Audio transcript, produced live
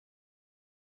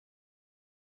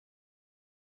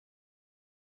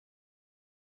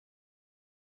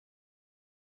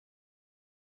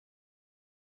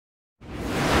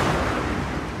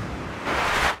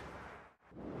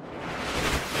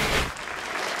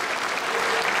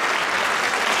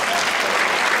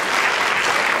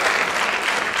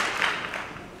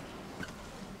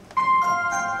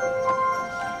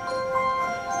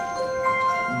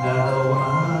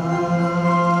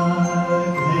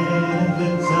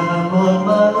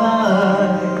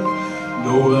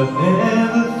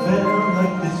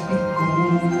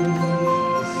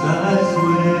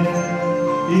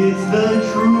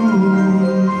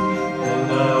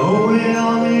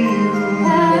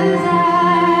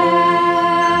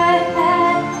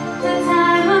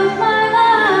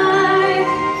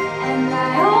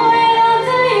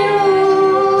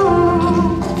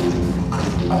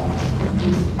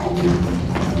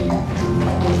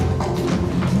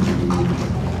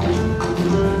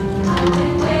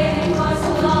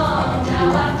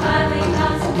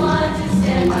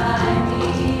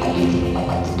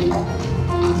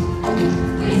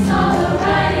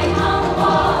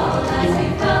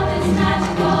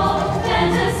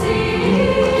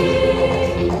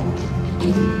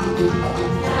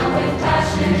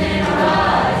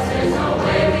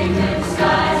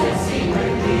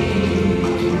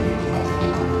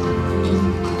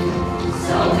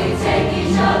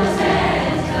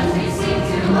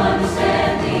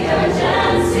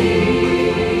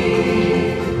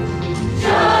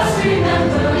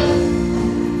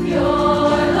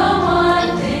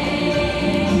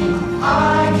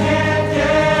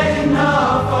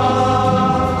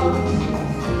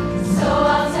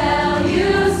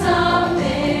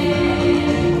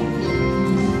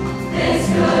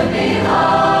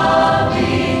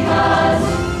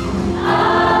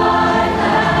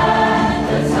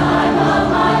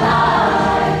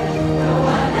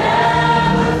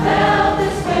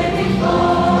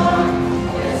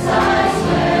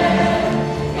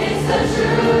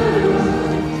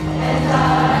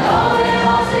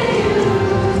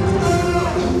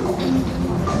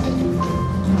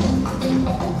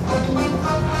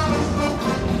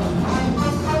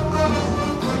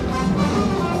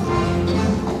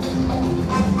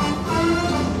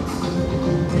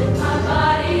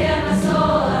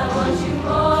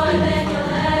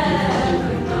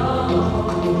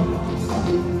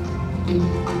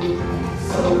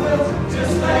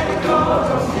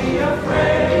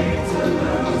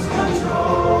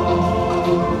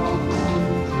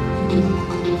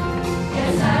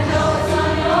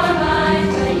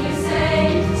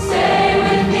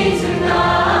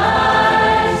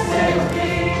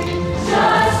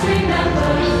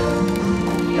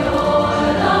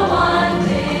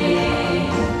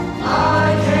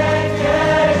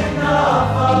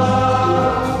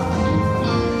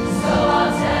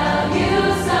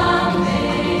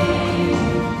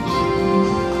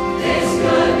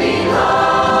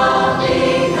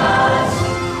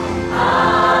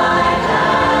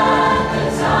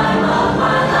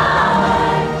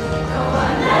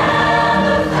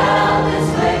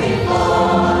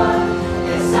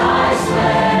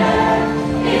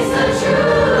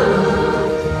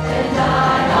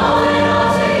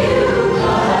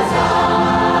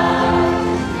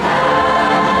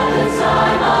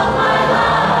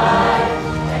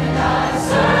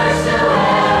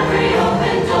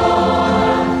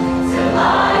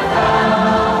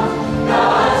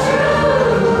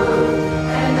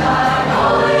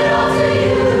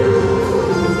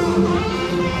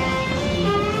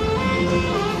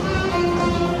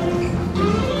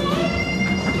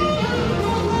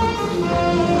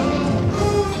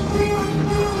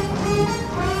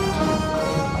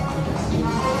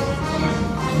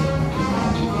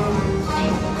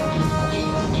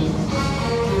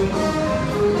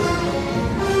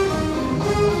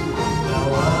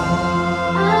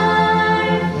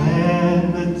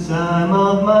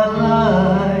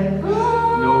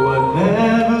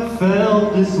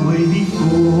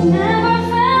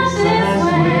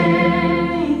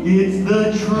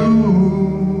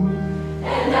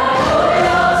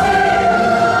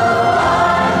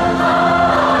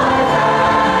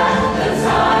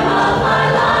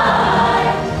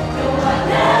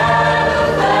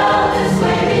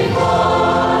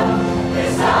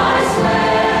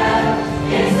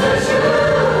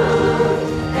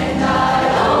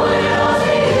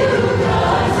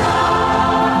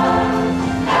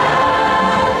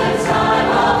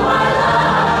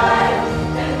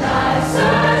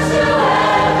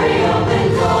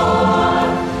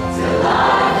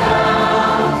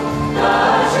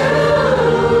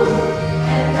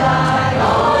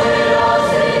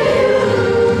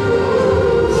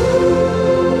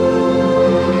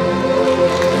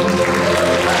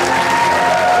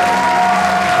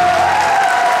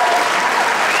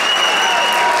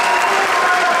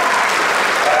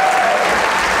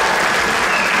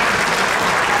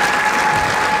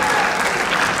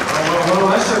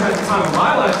time of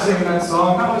my life singing that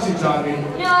song. How about you, Janhavi?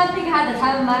 You know, I think I had the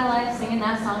time of my life singing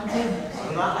that song too. So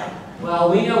did I.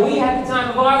 Well, we know we had the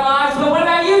time of our lives, but what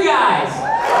about you guys?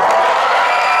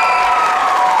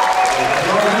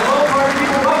 Hello, party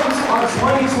people. Welcome to our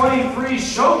 2023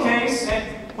 showcase.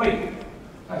 And wait,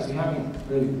 guys, we haven't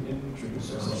really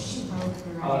introduced ourselves.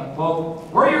 Well,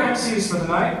 we're your MCs for the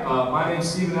night. My name's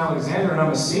Stephen Alexander, and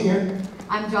I'm a senior.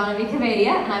 I'm Janhavi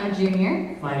Kavedia, and I'm a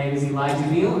junior. My name is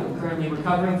Beal. I'm currently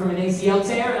recovering from an ACL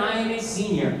tear, and I am a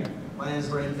senior. My name is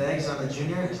Brayden. I'm a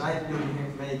junior. Tonight you'll be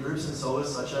hearing from many groups and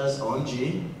soloists such as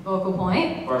OMG, Vocal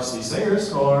Point, Varsity Singers,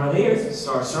 Choral,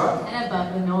 Starstruck, and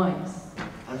Above the Noise.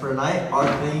 and for tonight our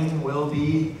theme will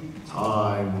be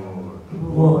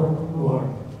Time War.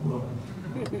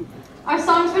 Our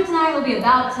songs for tonight will be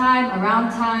about time,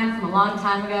 around time, from a long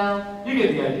time ago. You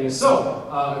get the idea. So,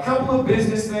 a couple of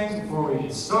business things before we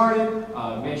get started.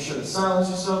 Make sure to silence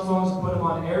your cell phones and put them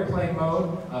on airplane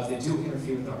mode if they do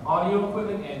interfere with our audio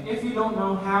equipment. And if you don't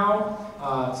know how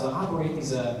to operate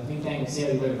these newfangled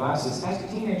cellular devices, ask a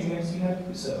teenager next to you how to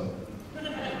do so.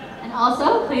 And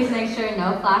also, please make sure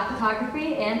no flash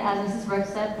photography, and as Mrs. Brooks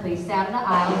said, please stay out of the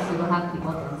aisles so we'll have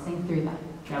people dancing through them.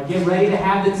 Now get ready to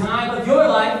have the time of your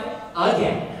life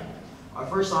again. Our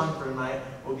first song for tonight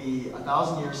will be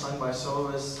 1,000 Years, sung by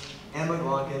soloist and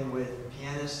Mogaka with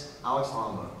pianist Alex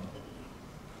Fomba.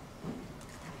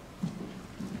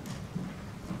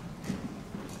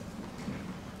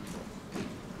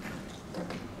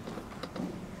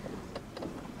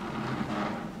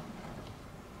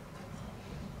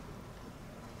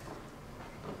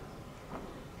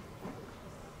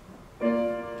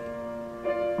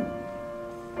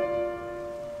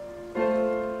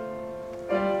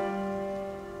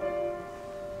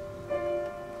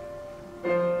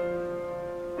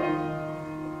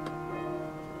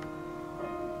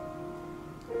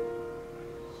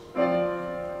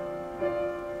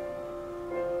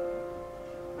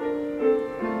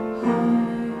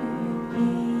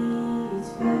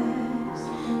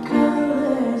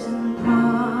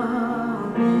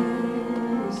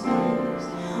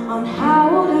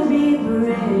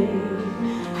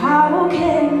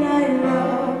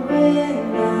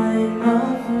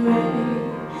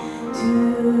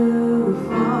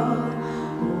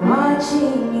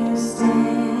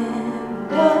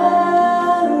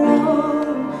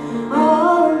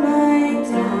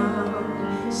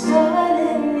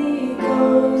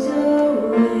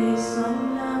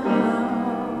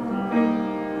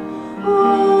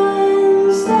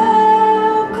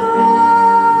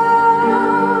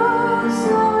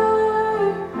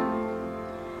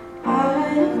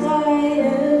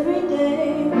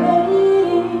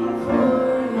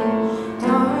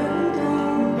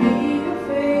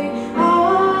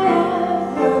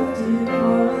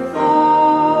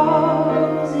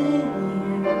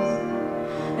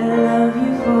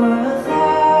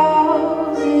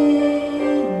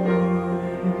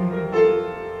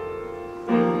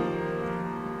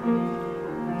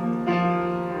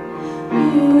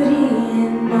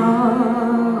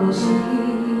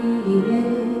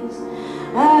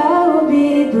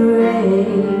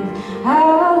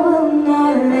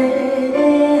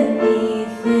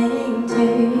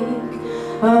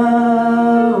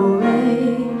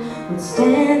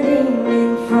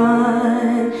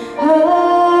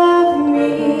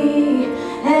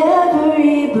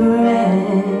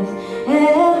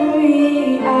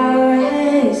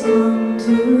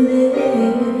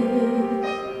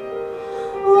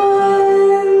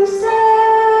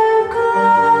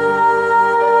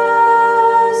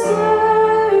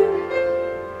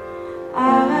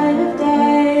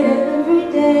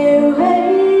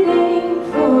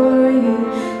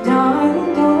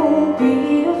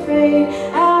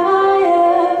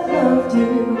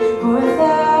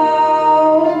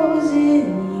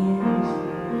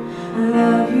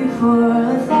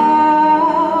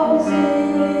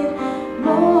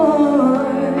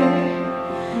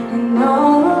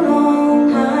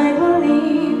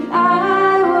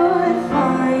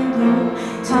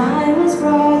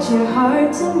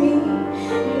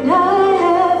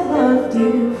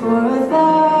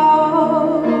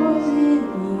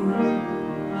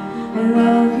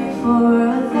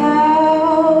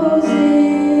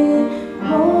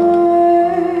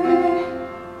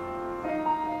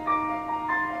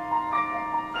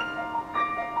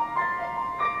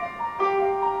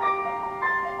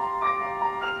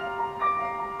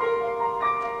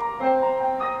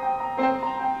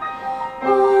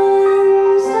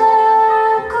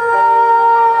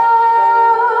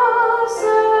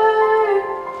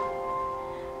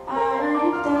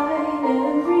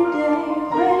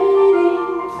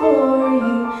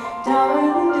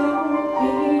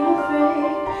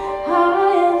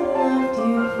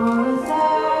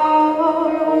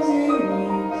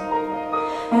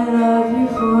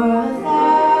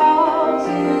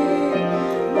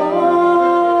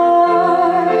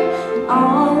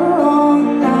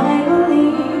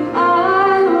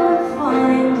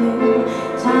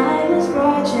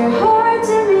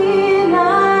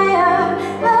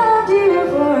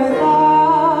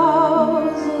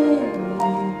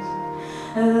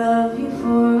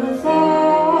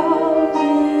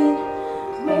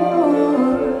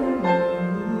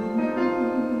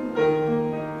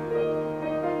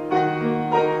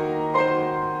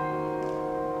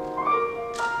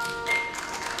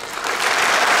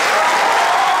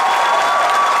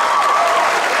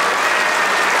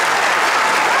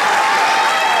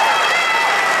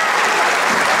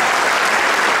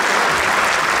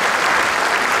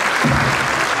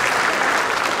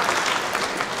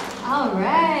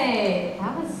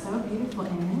 beautiful,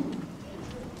 Aaron.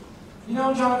 You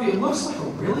know, Janhavi, it looks like a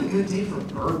really good day for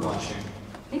bird watching.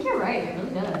 I think you're right, it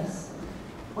really does.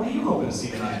 What are you hoping to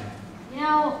see tonight? You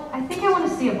know, I think I want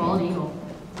to see a bald eagle.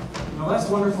 You know, that's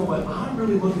wonderful, but I'm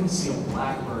really looking to see a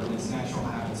blackbird in its natural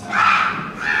habitat.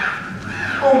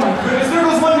 Oh my goodness, there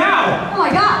goes one now! Oh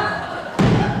my god!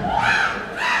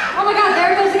 Oh my god,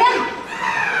 there it goes again!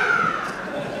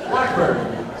 Blackbird,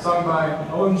 sung by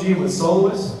OMG with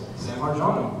Soloists,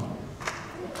 Hardjono.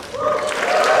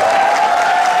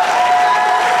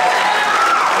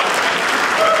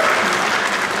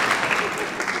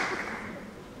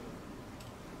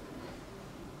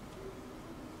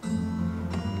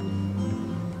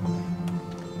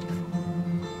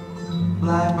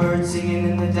 Blackbird singing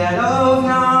in the dead of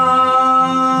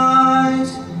night.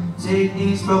 Take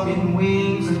these broken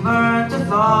wings and learn to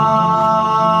fly.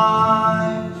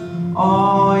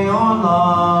 All your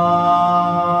life,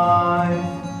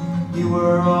 you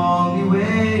were only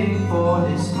waiting for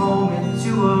this moment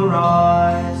to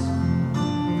arise.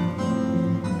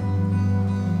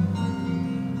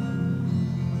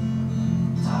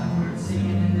 Blackbird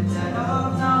singing in the dead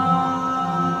of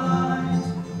night.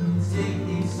 Take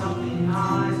these something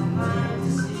eyes and learn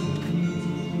to see.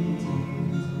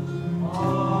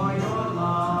 All your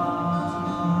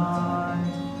life,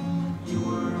 you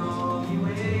were only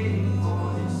waiting for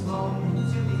this moment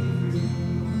to be free.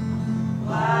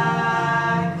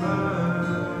 Blackbird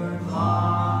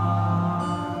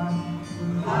fly,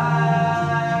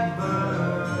 blackbird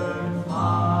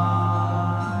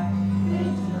fly,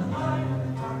 into the light of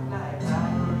the dark night.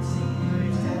 Blackbird singing in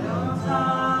the dead of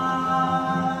night.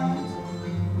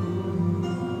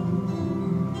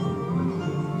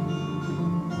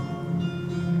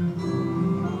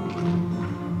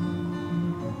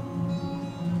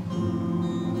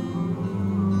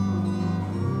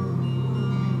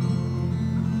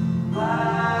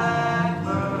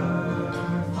 Blackbird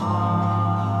fly,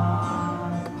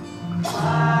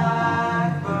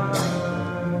 blackbird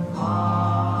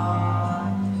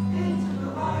fly, into the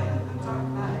light of the dark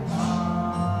night.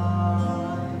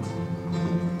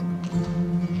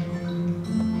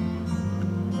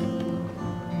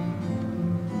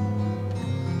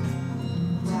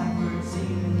 Blackbird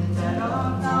singing in the dead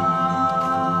of night.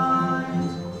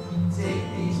 Take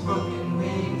these broken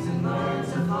wings and learn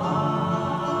to fly.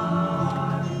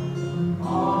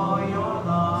 All your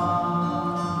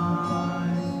life,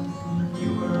 you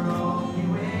were only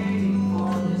waiting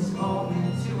for this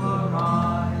moment to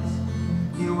arise.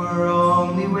 You were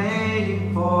only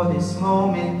waiting for this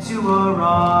moment to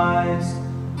arise.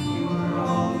 You were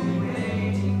only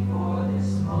waiting for this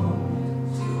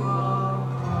moment to arise.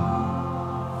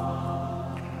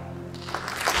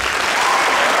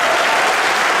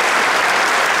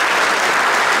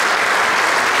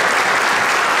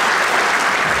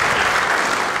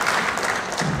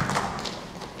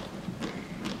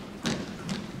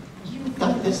 You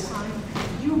got this time.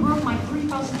 You broke my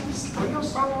 3,000-piece Lego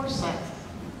Star Wars set.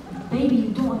 Baby, you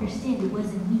don't understand. It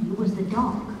wasn't me. It was the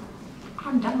dog.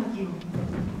 I'm done with you.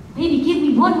 Baby, give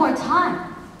me one more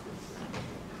time.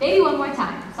 Baby, one more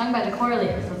time. Sung by the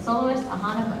Choreals with Soloist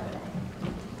Ahana Barr.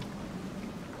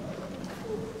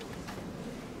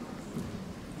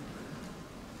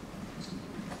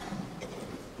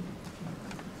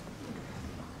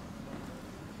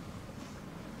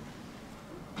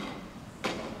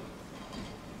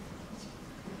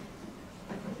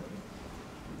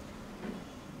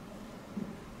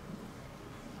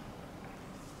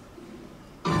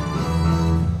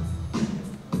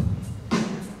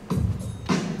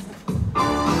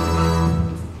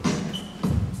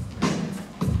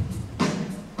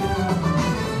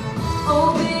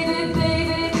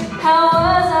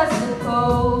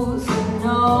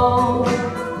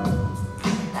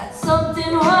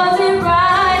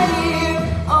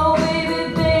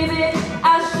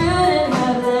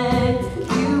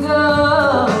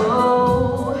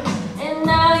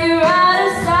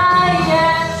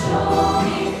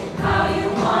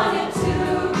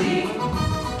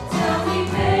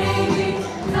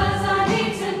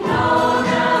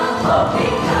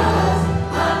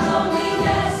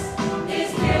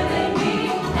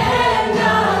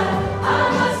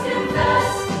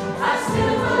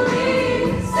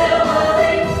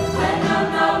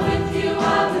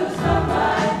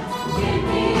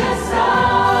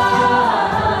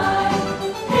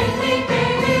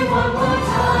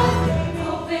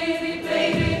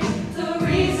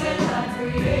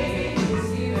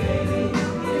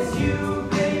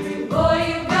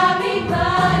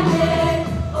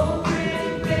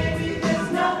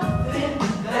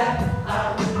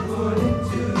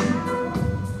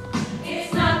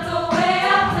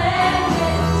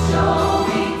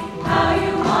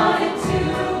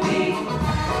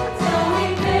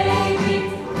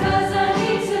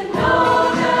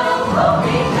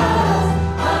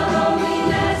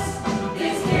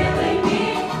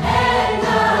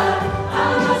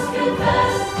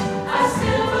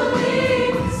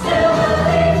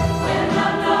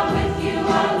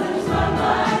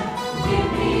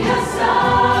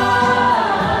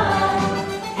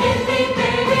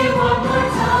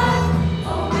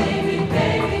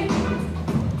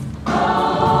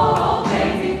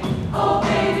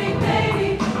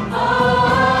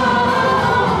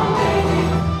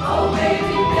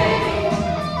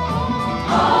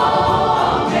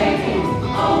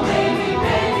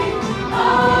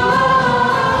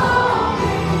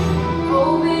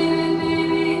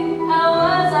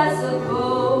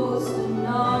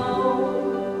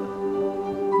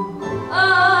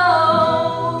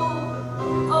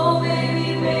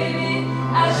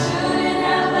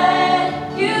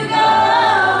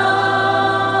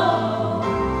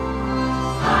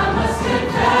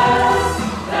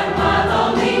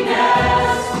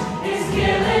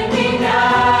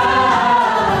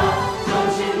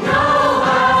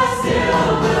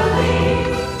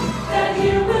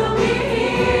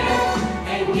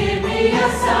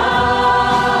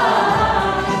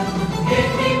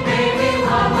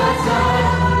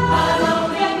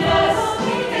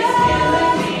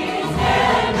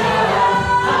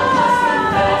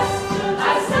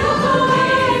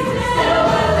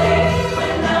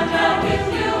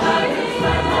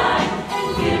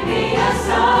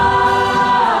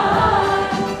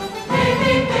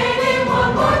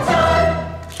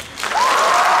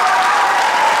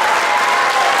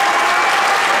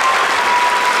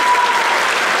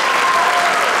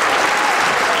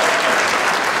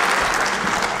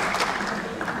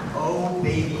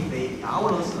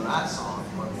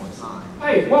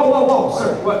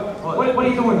 What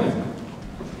are you doing there?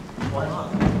 Why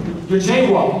not? You're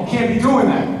jaywalking. You can't be doing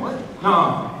that. What?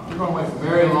 No, you're going away for a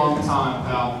very long time,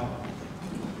 pal.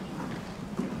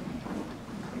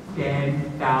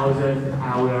 10,000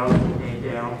 hours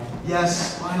later.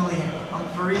 Yes, finally, I'm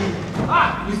free.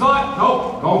 Ah, you thought?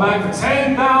 Nope. Going back for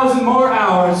 10,000 more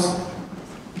hours.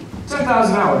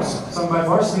 10,000 hours. Sung by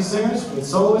varsity singers with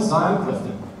soloist Zion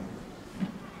Clifton.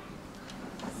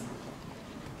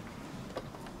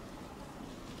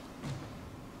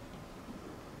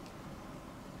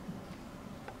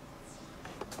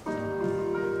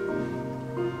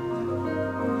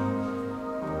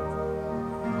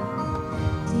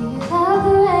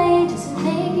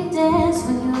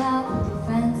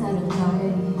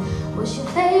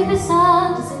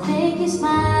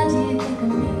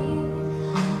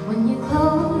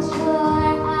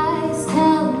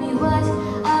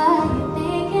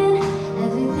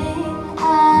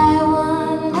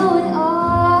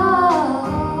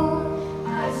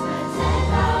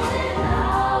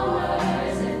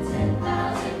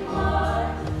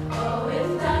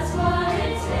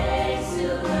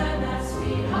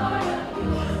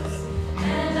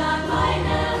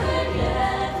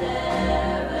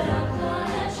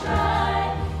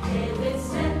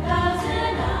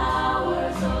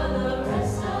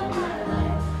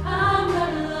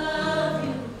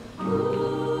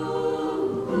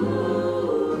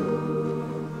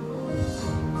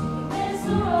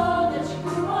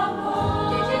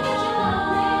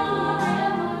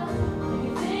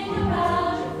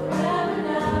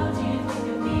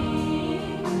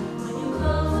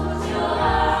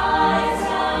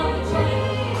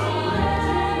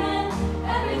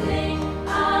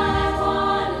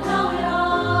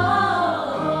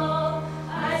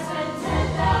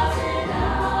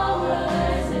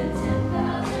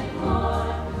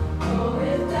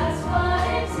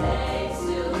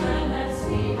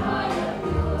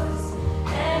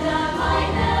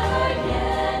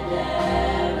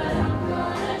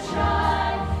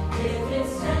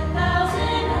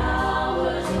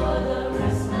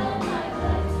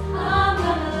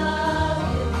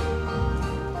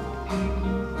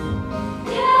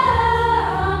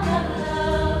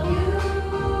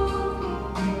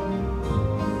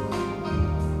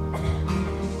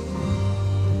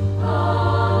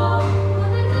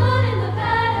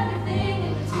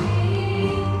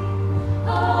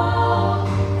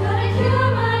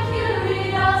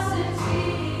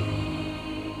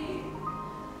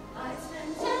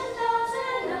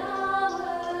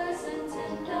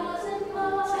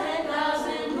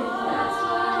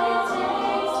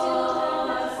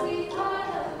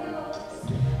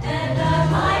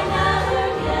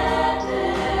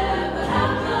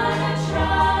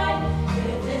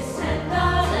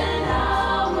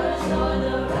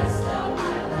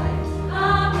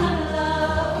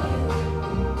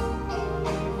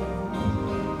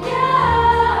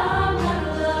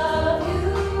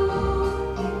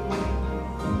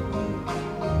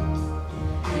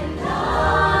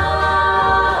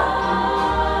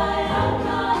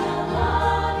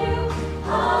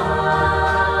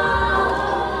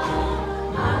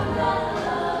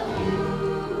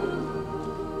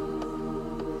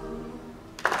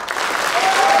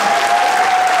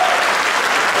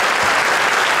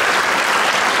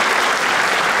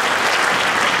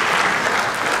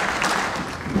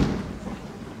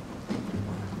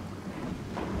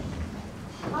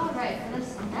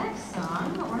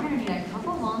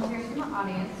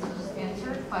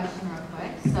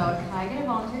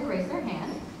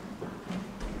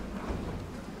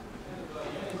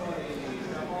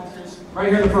 Right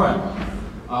here in the front.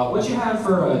 What'd you have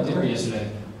for dinner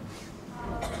yesterday?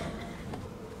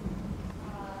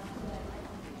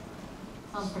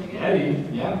 Sounds pretty good.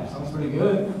 Eddie, yeah, sounds pretty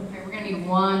good. Okay, we're gonna need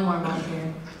one more month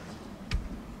here.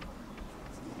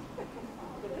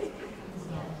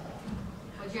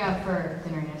 What'd you have for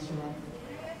dinner yesterday?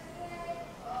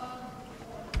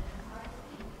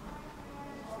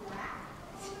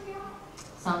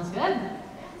 Sounds good.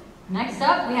 Next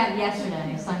up, we have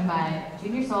Yesterday, sung by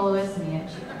junior soloist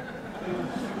Neff.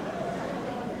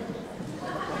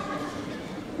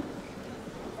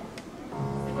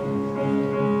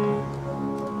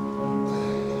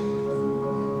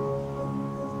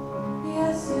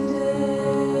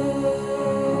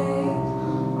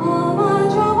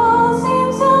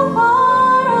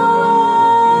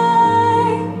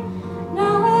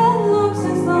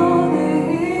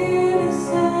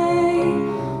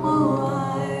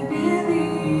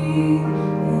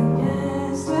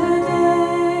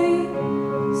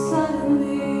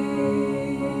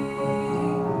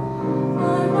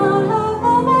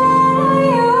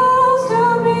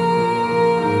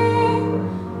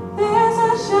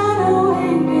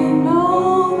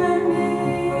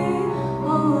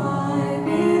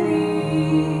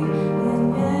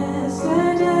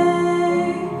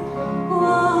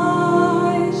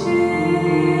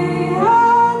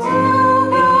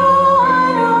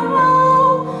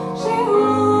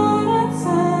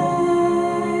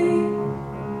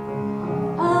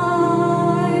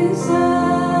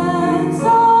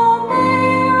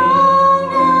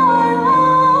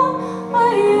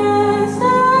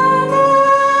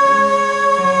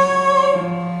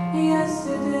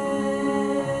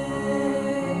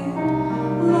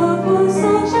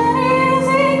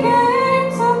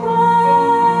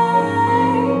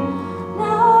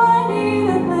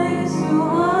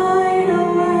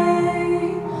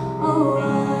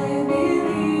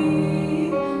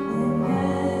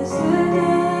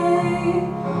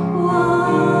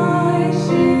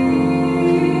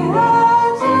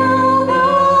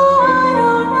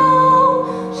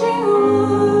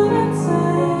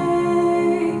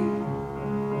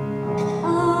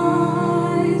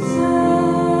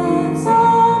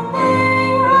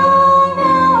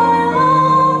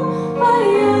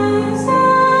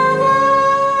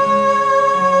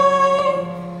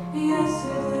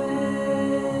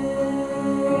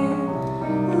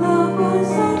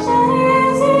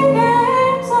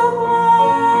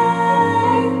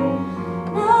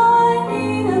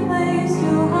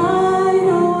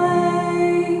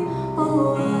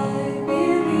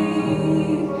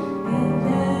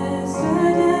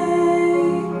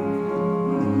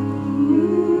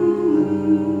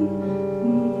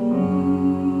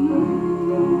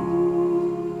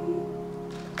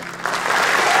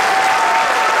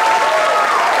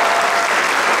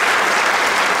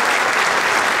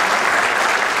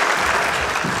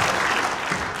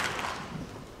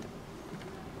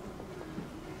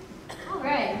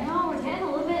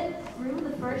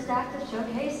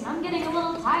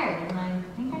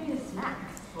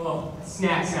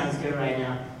 Snack sounds good right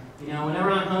now. You know, whenever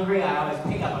I'm hungry, I always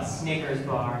pick up a Snickers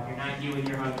bar. You're not you when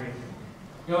you're hungry.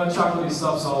 You know, chocolatey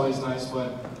stuff's always nice,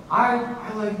 but I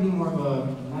like being more of a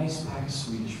nice pack of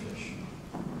Swedish fish.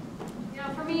 You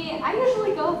know, for me, I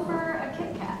usually go for a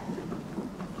Kit Kat.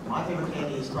 My favorite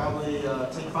candy is probably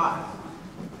Take 5.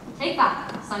 Take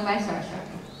 5, sung by Starstruck.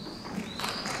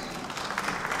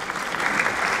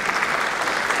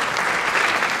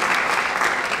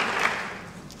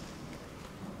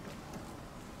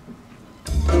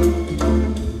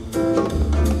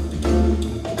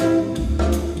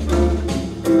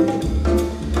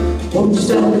 Won't you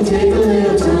stop and take a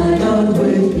little time out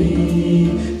with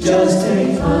me? Just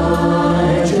take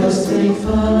 5, just take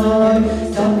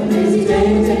 5. Stop a busy day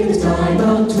and take the time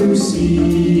out to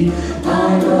see.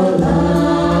 I'm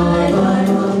alive, I'm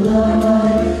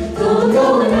alive.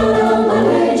 Going out of my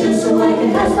way just so I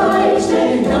can pass by each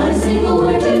day. Not a single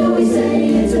word do we say.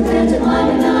 It's a pantomime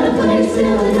and not a play.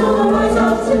 Still it all rise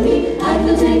off to me. I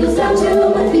feel tingles down to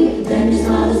my feet. Then your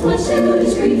smile is much too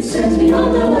discreet. Sends me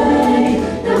on the way.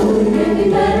 Now wouldn't it be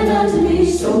better not to be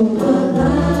so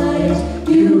polite?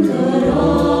 You could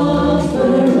offer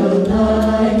a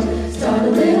light. Start a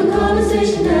little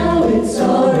conversation now, it's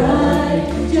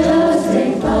alright. Just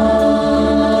take 5.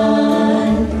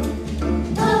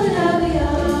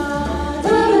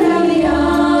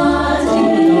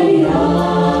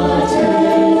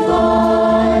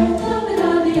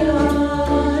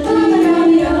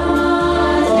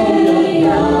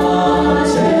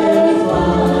 Take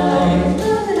 5.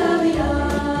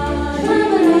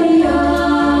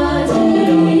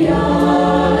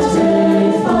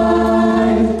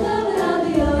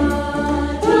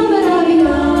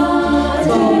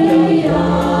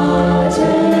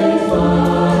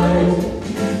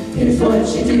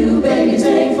 true, baby,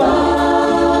 take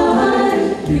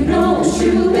flight. You know it's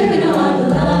true, baby, now I'm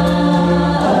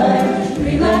alive.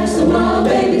 Relax a while,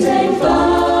 baby, take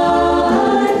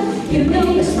flight. Give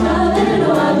me a smile, and I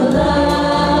know I'm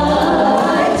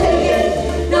alive. Take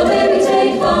it, now baby,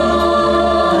 take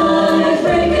flight.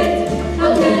 Break it,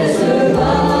 how can I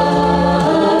survive,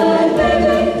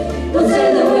 baby? Don't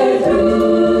say that we're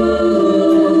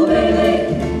through, baby.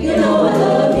 You know I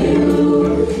love you.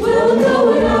 Well, I'm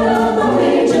going out of my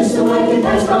way just so I can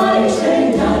pass by each day.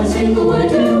 Not a single word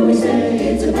do we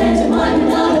say. It's a pantomime and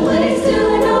not a play. Still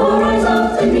I know our eyes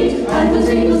often meet. I put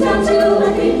tingles down to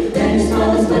my feet. Then your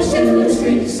smile is flashed to the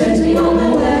street. Sends me on my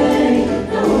way.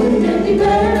 Now wouldn't it be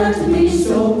better not to be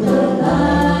so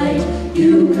polite?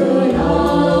 You could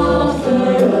offer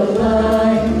a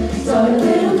line. Start a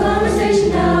little conversation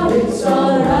now. It's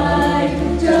alright.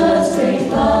 Just take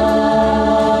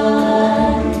flight.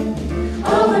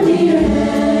 Offer me your hand.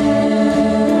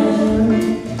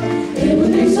 It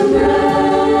would be so grand.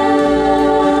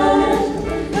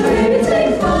 Now baby,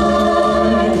 take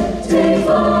flight. Take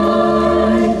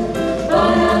flight.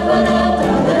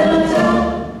 Ba-da-ba-da-ba-da-ba-da.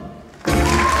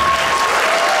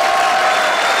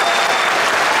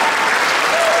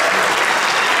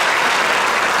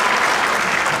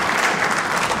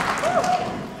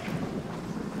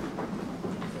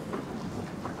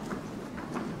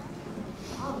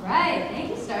 All right, thank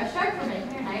you, Starstruck, for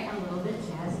making your night a little bit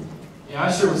jazzy. Yeah, I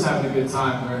sure was having a good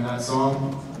time during that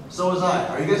song. So was I.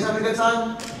 Are you guys having a good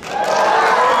time? All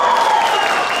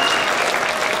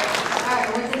right,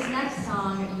 with this next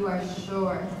song, you are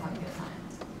sure to have a good time.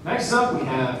 Next up, we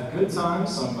have Good Times,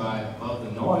 sung by Love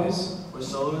the Noise. With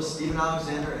soloists Stephen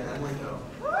Alexander and Emily Coe.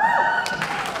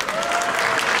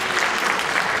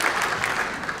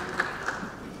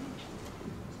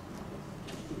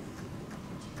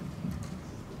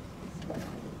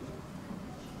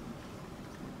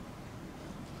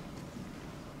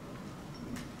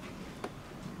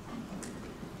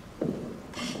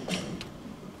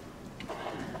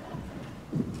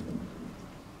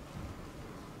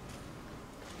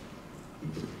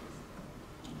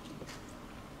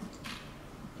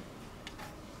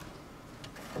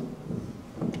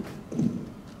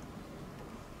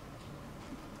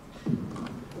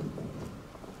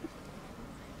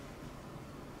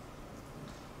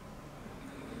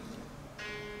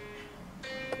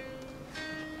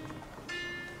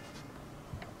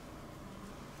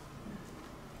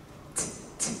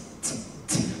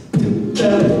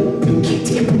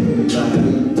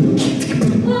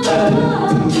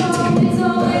 It's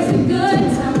always a good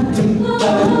time.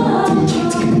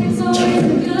 It's always a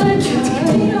good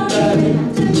time. You don't even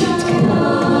have to try.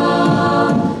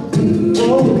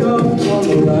 Woke up on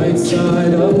the right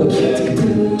side of the bed.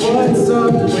 What's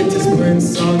up with this Prince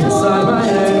song inside my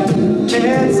head?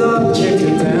 Hands up, take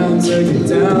it down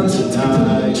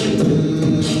tonight.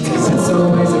 'Cause it's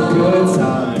always a good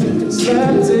time.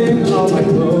 Slept in all my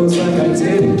clothes like I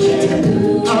didn't care.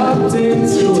 Hopped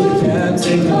into a cab,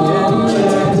 taking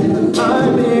anywhere.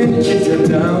 I'm in, if you're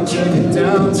down, take it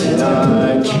down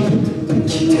tonight.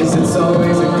 'Cause it's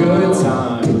always a good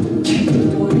time.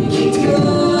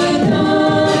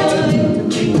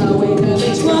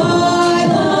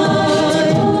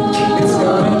 It's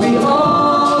gonna be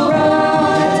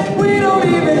alright. We don't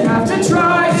even have to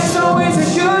try. It's always a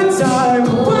good time.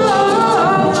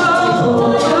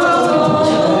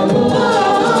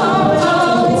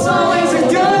 It's always a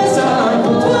good time.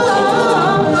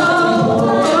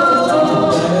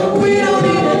 We don't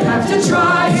even have to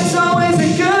try. It's always a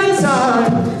good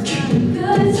time.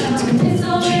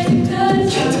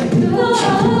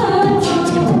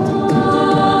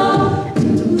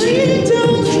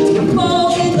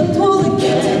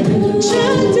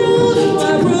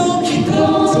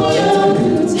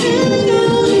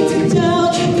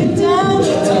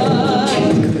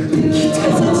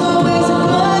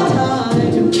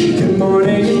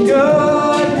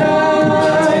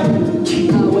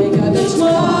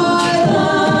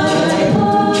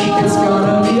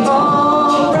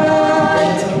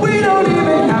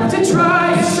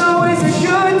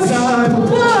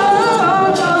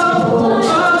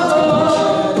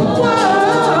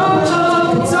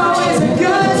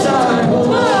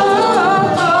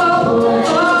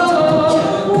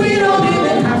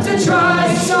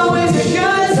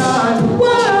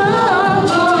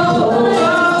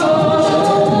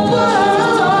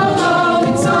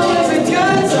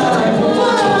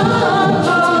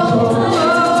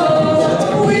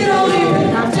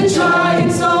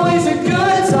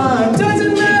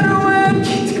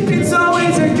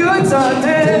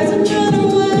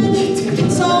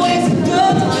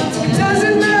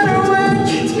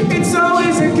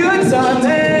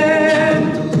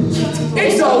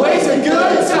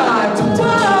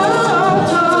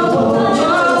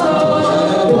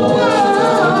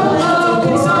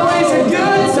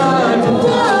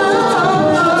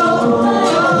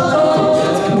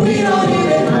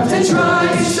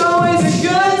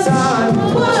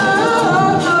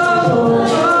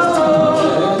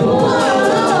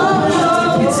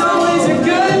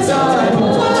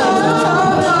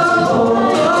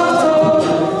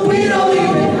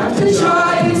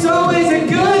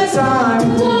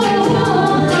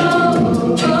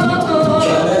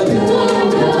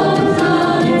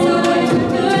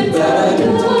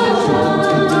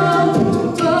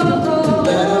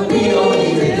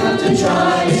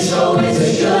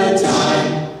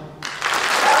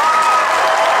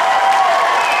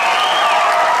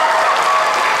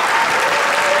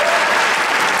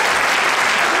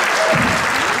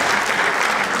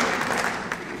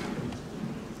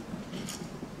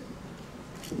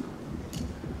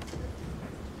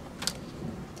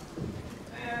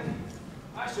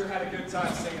 sure had a good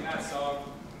time singing that song.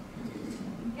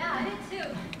 Yeah, I did too.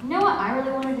 You know what I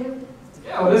really want to do?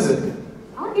 Yeah, what is it?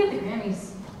 I want to be at the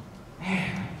Grammys.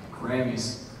 Man,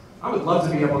 Grammys. I would love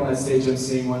to be up on that stage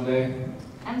emceeing one day.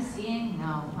 MCing?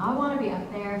 No. I want to be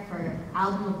up there for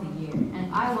Album of the Year. And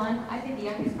if I won, I'd be the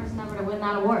youngest person ever to win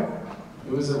that award.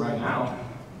 Who is it right now?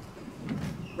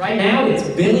 Right now, it's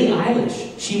Billie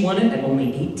Eilish. She won it at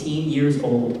only 18 years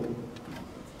old.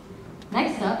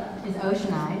 Next up is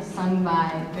Ocean Eyes, sung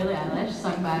by Billie Eilish,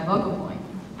 sung by Vocal Point.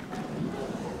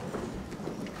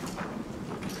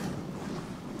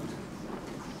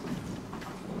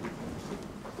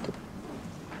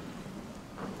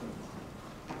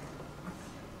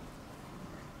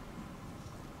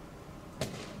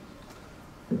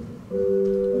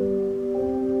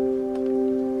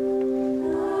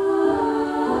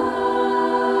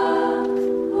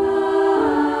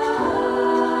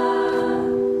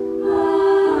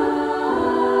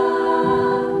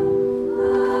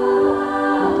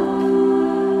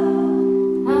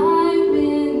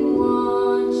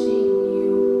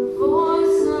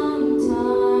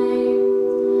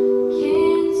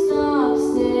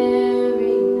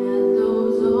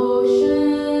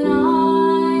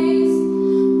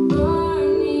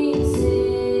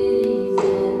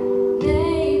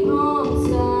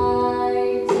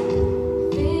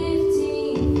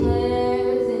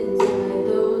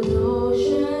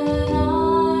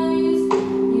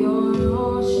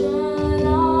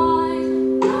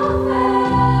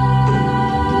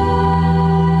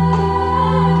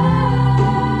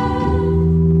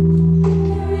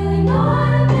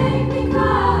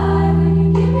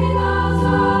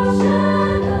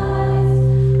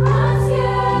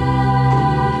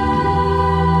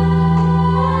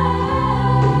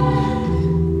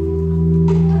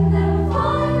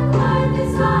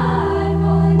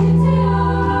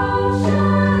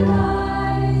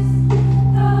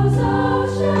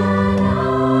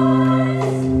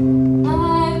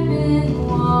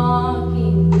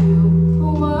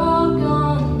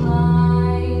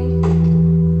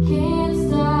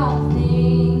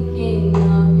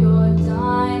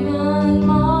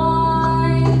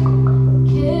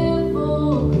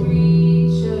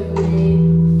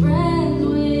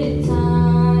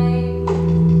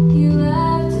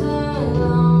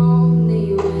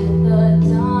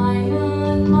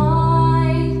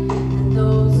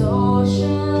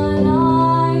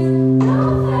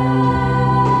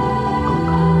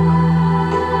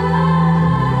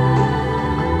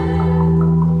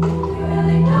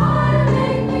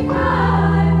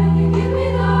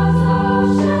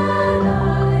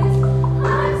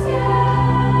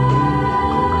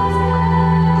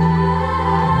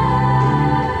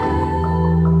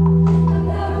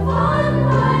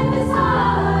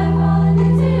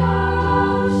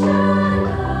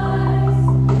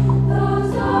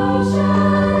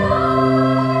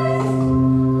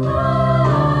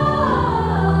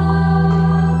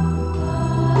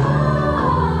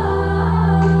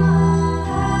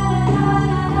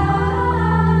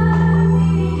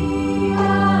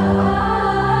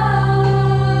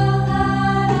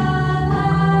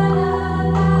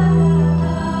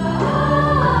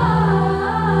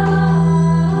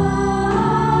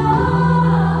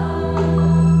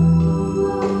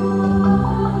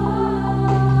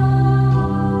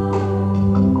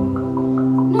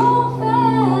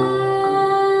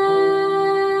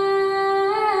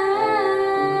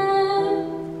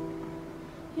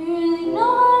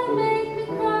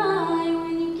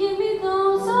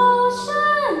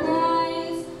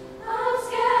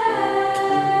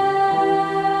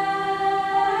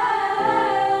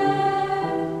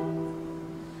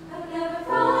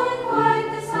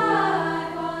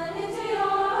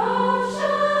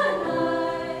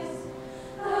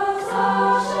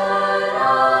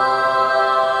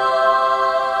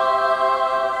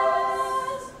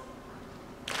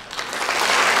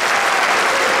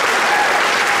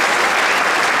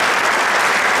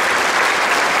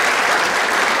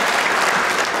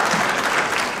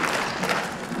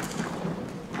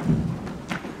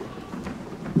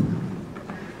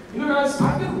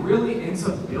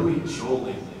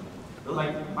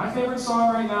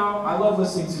 Song right now, I love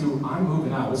listening to I'm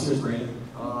Moving Out. What's yours, Brayden?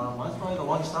 Mine's probably The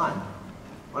Longest Time.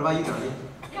 What about you, Connie?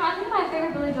 You know, I think my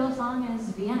favorite Billy Joel song is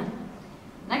Vienna.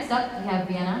 Next up, we have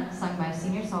Vienna, sung by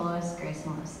senior soloist Grace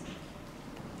Morris.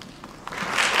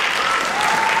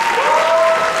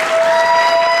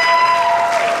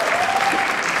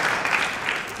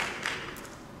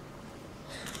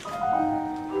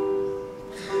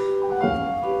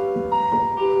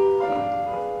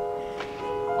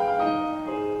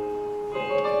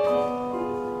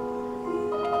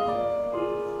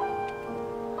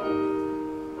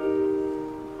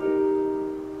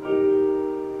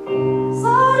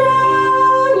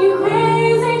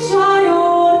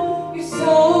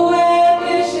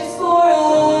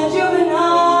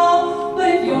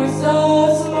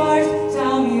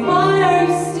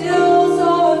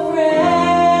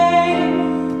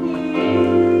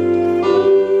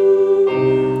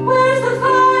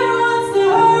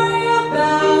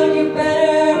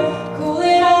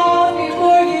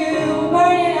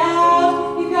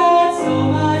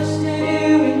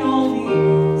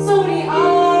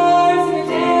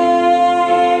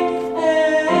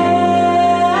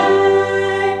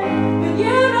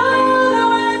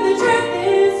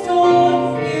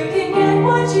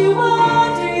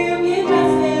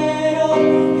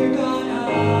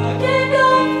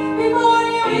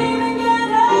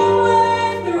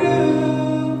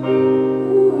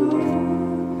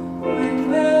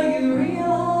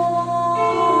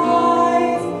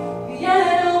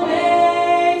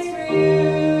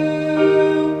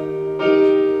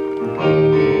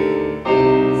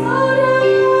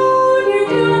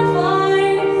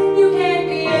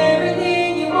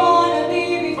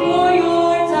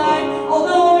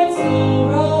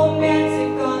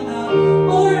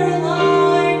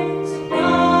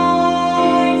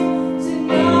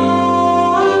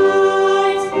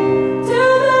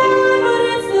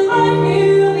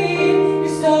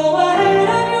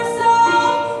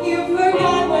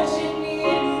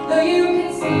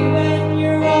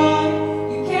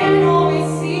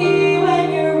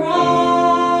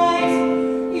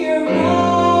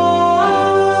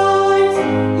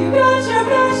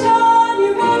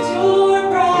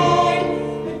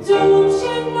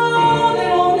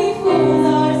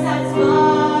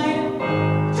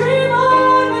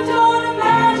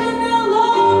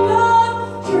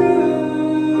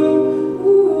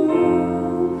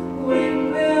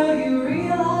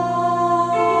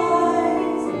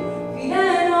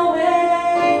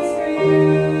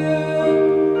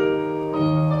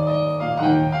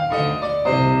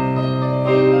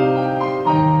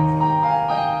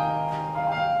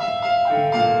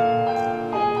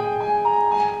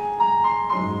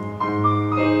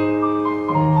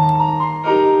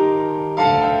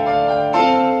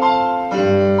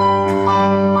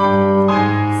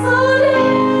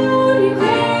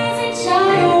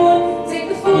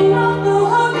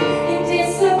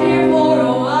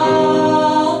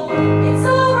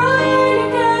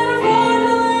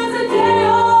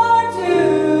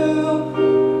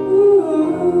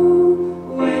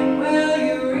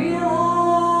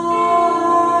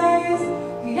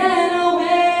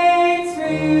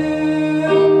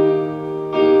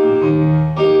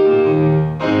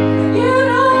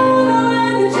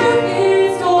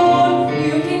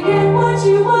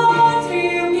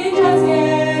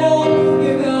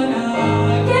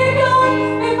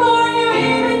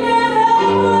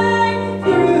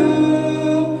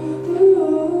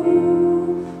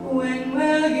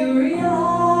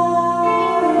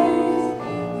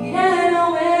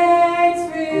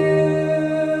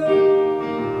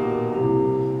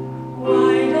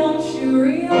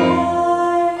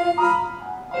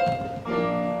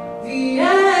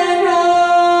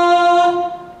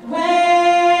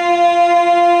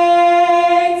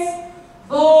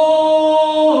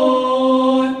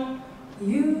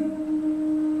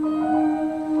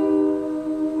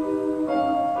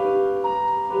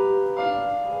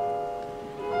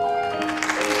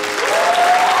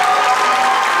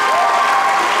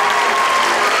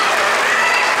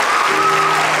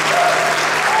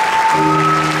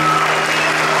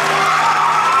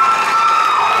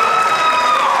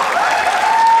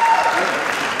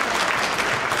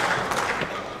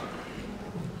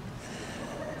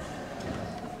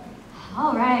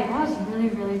 All right, that was really,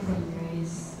 really good,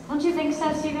 Grace. Don't you think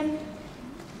so, Steven?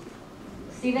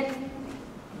 Steven?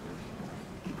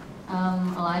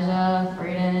 Elijah,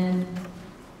 Brayden.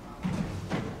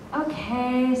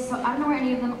 Okay, so I don't know where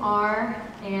any of them are,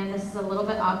 and this is a little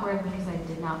bit awkward because I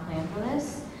did not plan for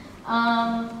this.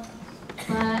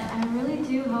 But I really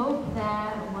do hope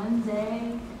that one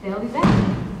day they'll be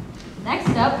back.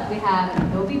 Next up, we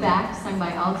have They'll Be Back, sung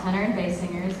by all tenor and bass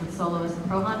singers with soloist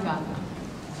Prohan Gandhi.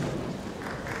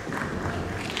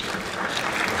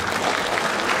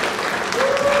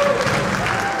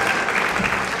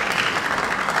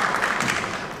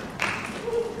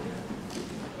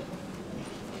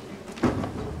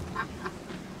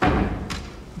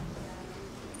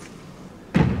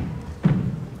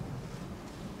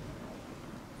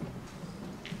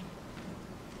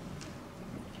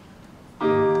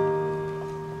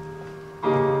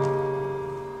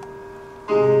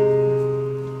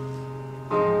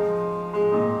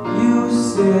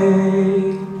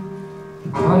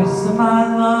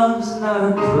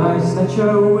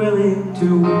 You're willing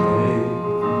to pay.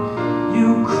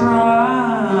 You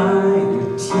cry in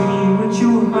your tea when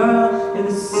you hurl in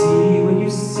the sea when you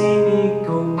see me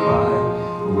go by.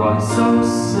 Why so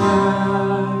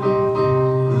sad?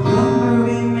 Remember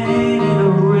we made it a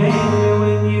rain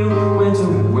when you went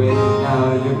away.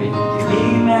 Now you're making me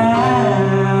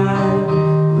mad.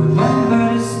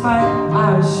 Remember despite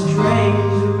our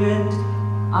estrangement,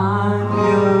 I'm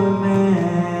your man.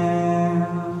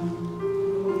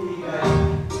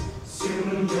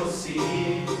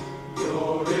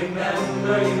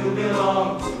 You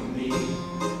belong to me.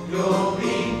 You'll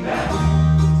be back.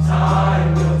 Time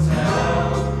will tell.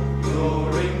 You'll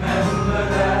remember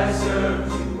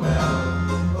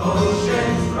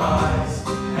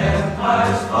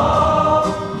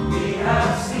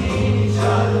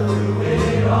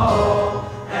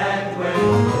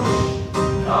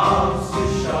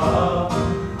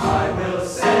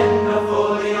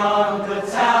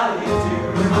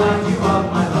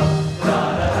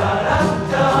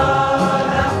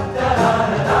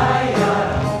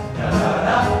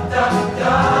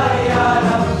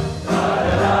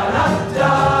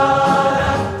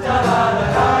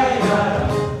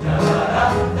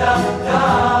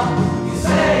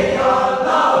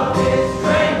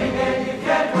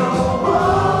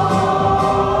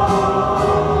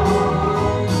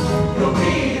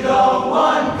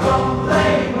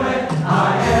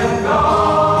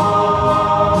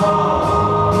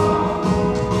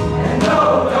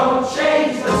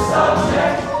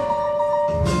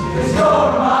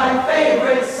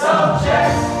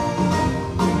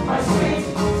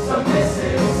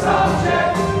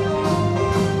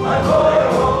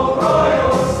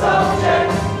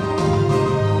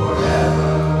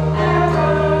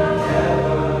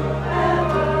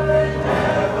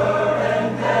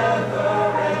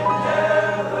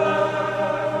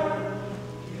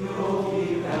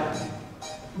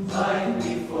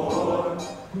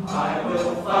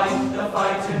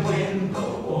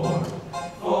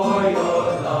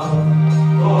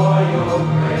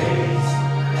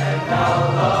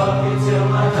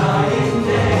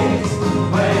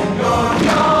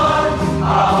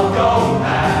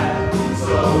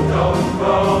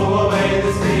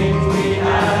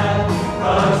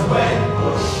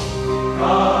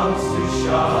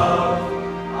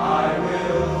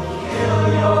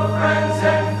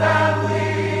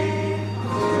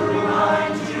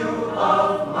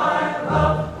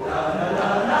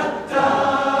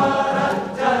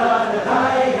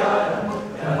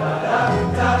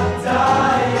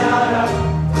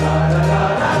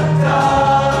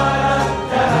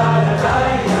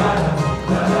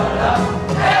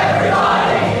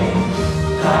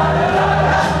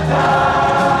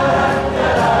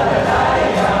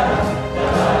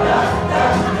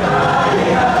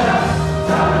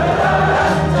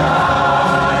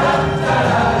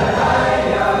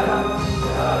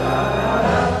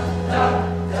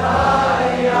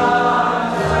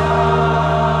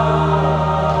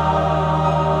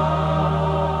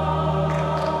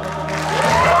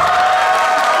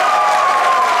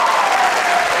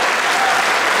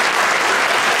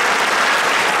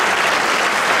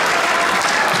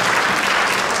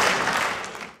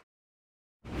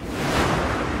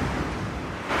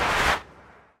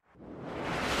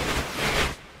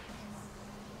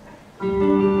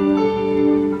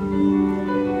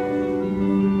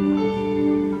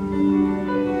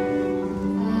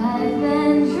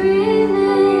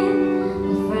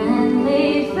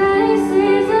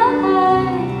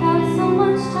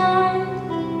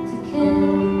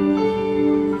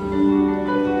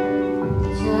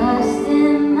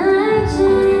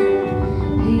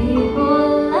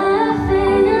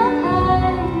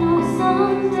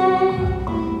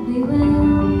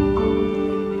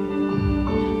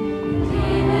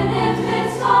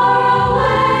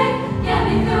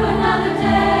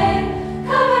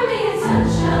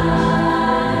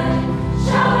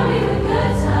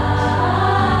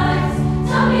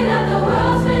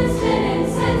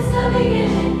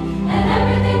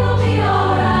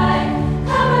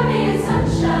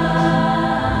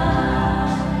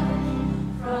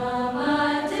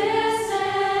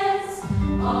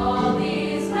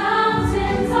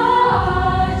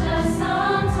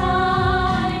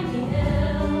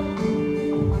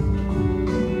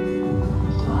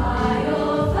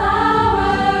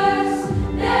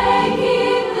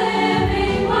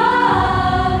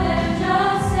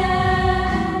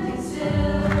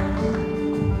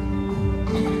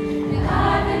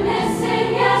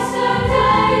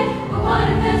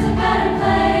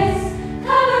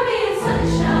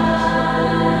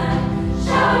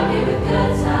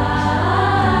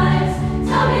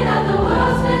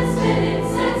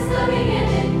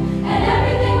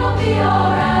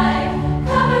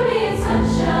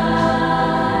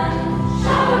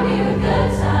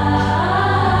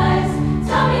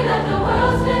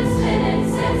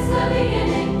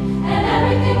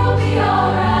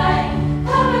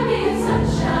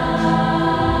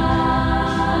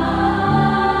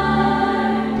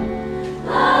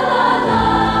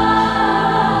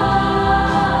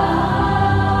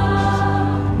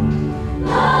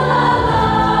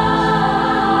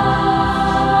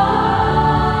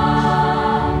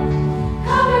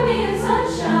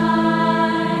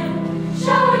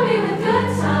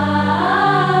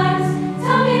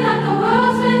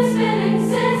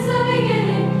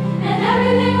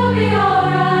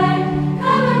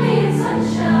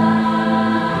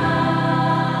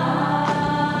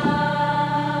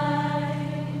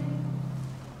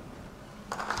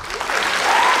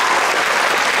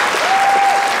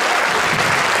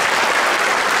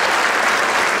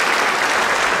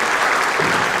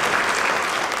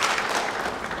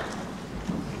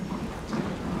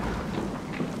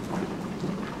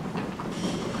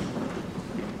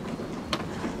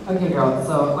Okay, girl,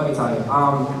 so let me tell you.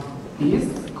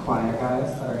 These choir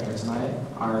guys that are here tonight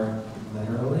are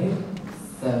literally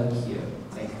so cute.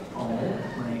 Like, oh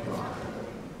my god.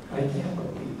 I can't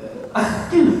believe it.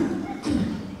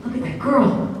 Dude, look at that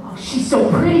girl. Oh, she's so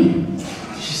pretty.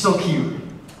 She's so cute.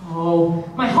 Oh,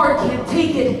 my heart can't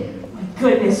take it. My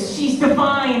goodness, she's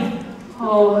divine.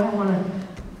 Oh, I want to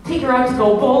take her out to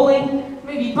go bowling,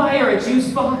 maybe buy her a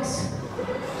juice box.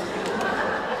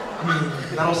 I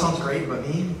mean, that all sounds great, but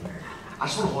me, I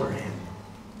just want to hold her hand.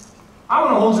 I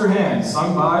Want to Hold Your Hand,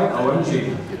 sung by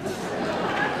OMG.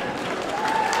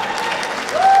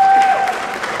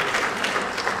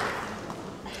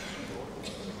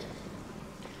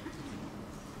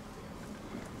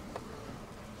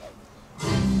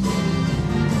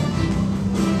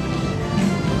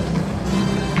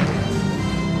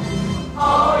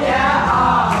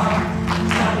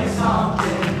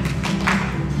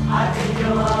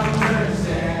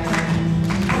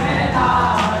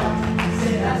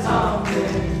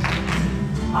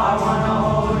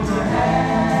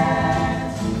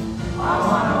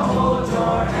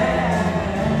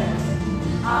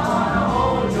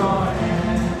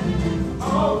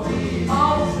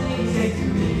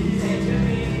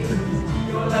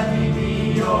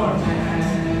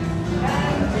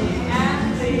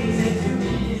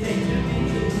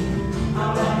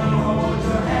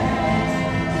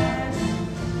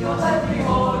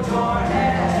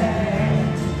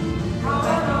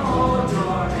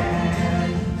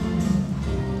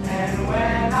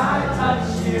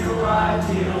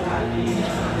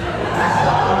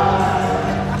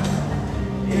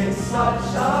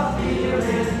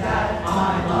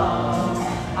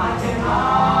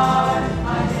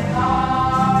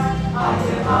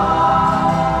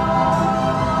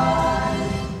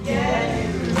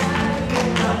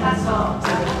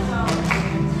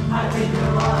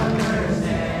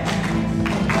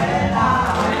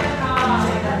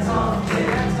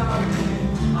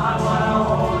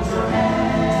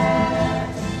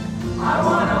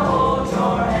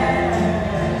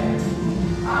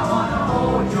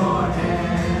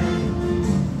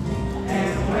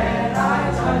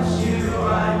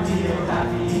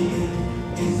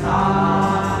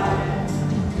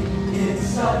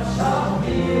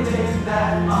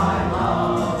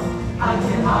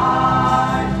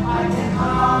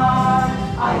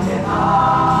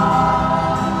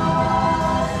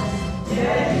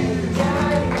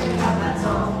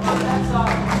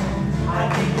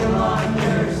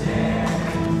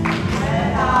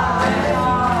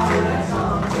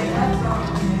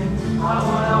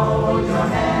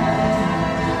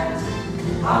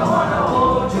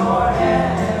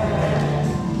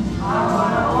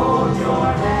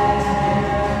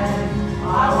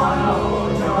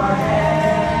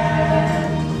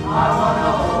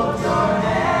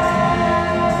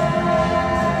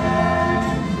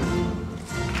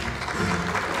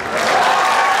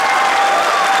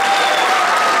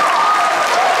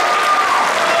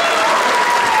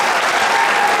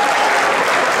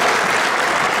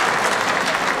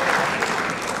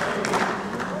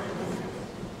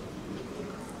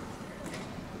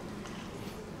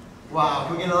 Wow,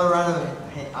 can we get another round of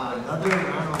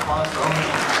applause for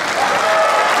Olentangy?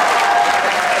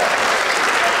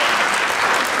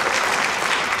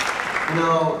 You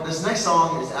know, this next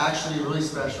song is actually really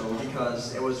special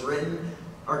because it was written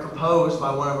or composed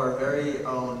by one of our very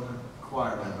own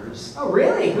choir members. Oh,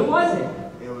 really? Who was it?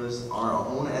 It was our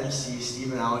own MC,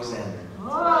 Stephen Alexander.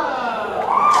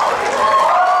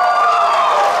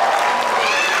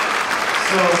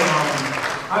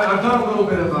 I've done a little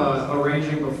bit of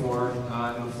arranging before.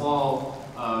 In the fall,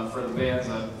 for the band's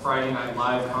Friday Night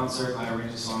Live concert, I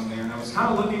arranged a song there, and I was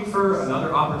kind of looking for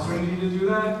another opportunity to do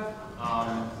that,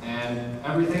 and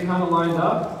everything kind of lined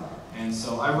up, and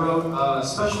so I wrote a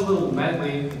special little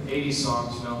medley of 80s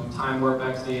songs, you know, time warp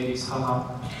back to the 80s, haha.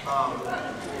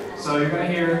 So you're going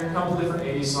to hear a couple different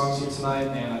 80s songs here tonight,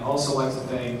 and I'd also like to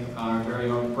thank our very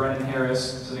own Brennan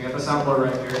Harris, sitting at the soundboard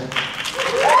right here.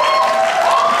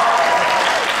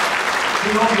 He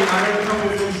helped me iron a couple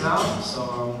of things out, so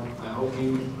I hope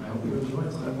you enjoy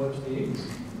Time Warp to the 80s.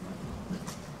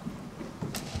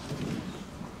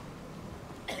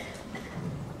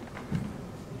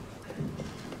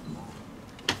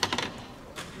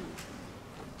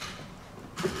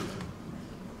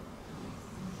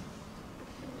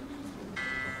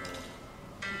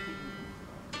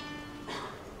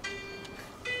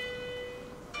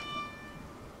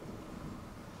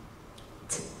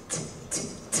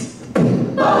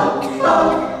 Ba ba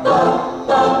ba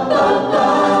ba ba ba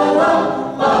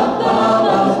ba ba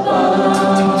ba.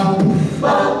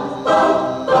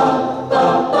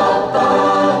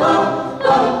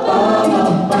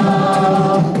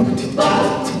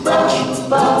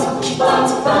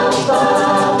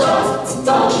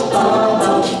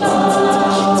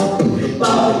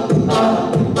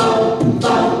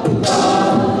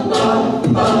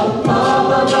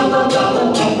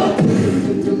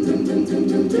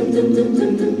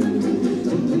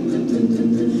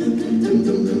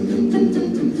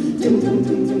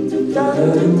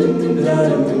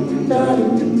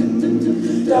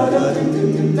 died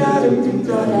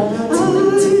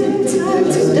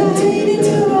in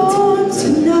your arms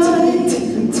tonight.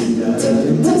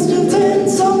 Must have been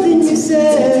something you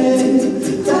said.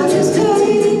 I just died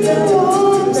in your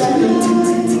arms tonight.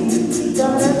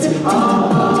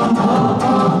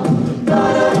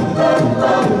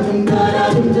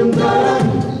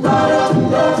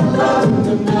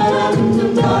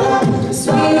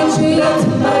 Sweet dreams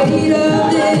made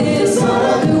of this.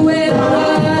 Who am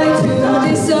I to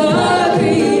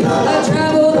disagree? I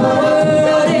traveled the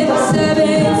world in the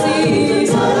 7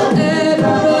 seas.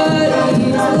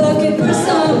 Everybody's looking for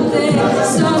something.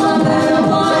 Some of them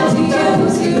want to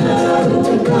use you.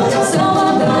 Some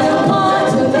of them want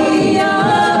to be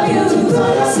abused.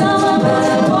 Some of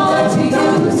them want to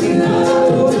use you.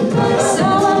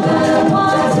 Some of them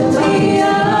want to be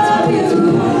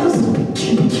abused.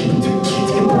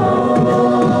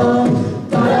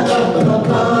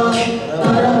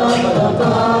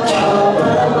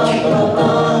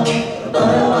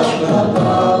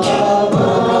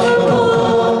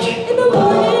 In the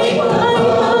morning, my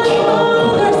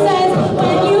mother says,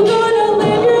 when you gonna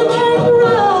live your life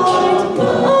right?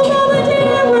 Oh, Mama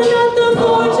dear, we're not the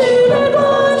fortunate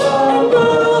ones. And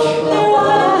girl, they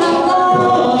wanna have fun.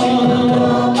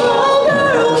 Oh,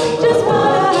 girl, just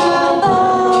wanna have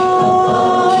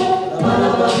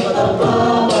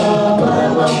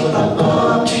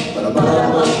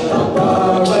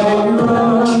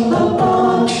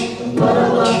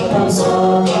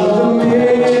Song of the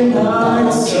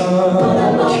midnight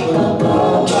sun.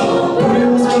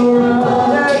 Wheels go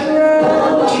round and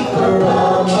round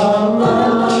around my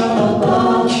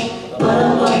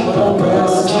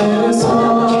restless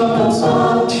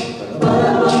heart.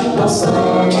 I'll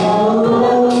sing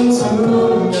alone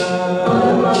tonight,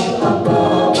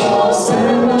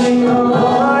 sending all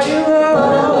my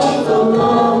love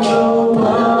along the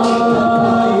wire.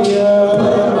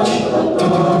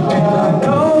 And I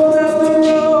know that the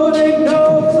road ain't no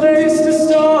place to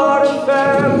start a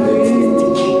family.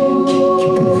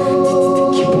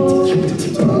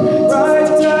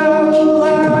 Right down the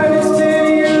line, it's been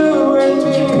you and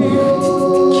me.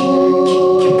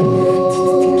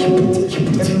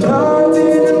 And love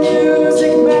in a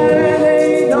music, man,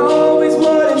 ain't always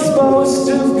what it's supposed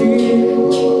to be.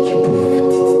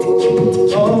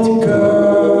 Oh,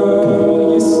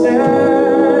 girl, you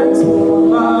stand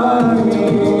by me.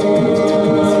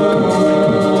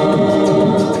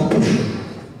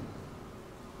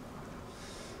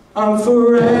 I'm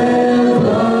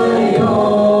forever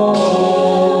yours,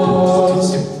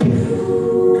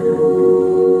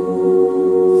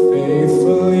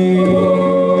 faithfully.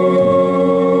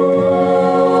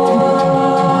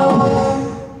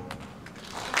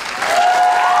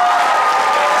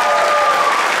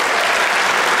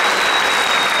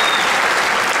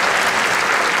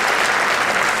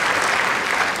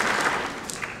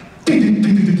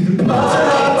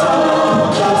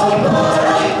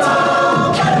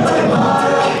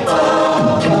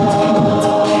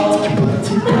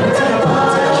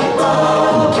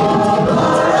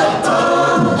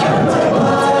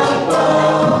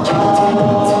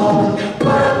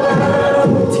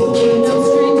 no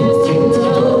strangers to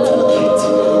love.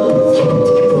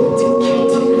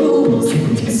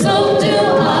 So do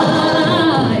I.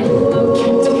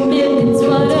 Commitment's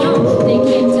what I'm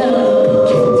thinking of.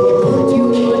 You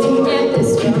wouldn't get this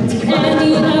from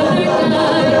any other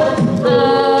guy.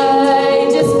 I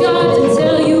just gotta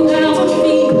tell you how I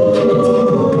feel.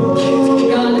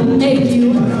 Gotta make you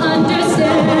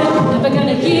understand. Never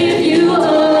gonna give you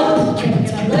up. Never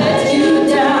gonna let you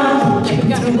down. Never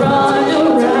gonna run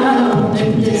around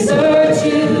and desert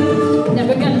you.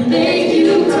 Never gonna make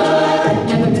you cry.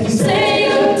 Never gonna say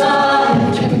goodbye.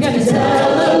 Never gonna tell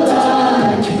a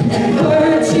lie and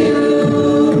hurt you.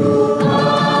 Oh,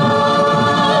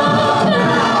 no.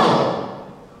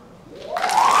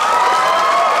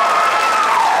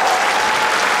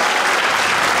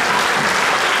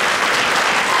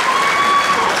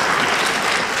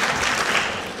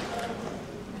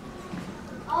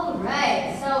 All right,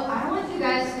 so I want you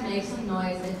guys to make some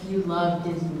noise if you love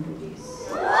Disney movies.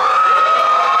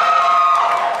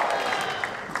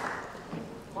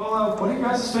 Well, what are you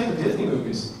guys' favorite Disney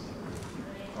movies?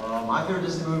 My favorite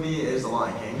Disney movie is The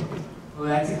Lion King. Well,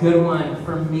 that's a good one.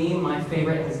 For me, my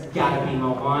favorite has got to be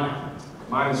Moana.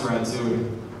 Mine is Ratatouille.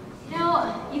 You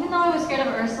know, even though I was scared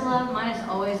of Ursula, mine has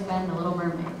always been The Little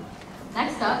Mermaid.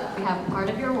 Next up, we have Part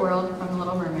of Your World from The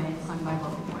Little Mermaid, sung by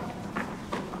Local Boy.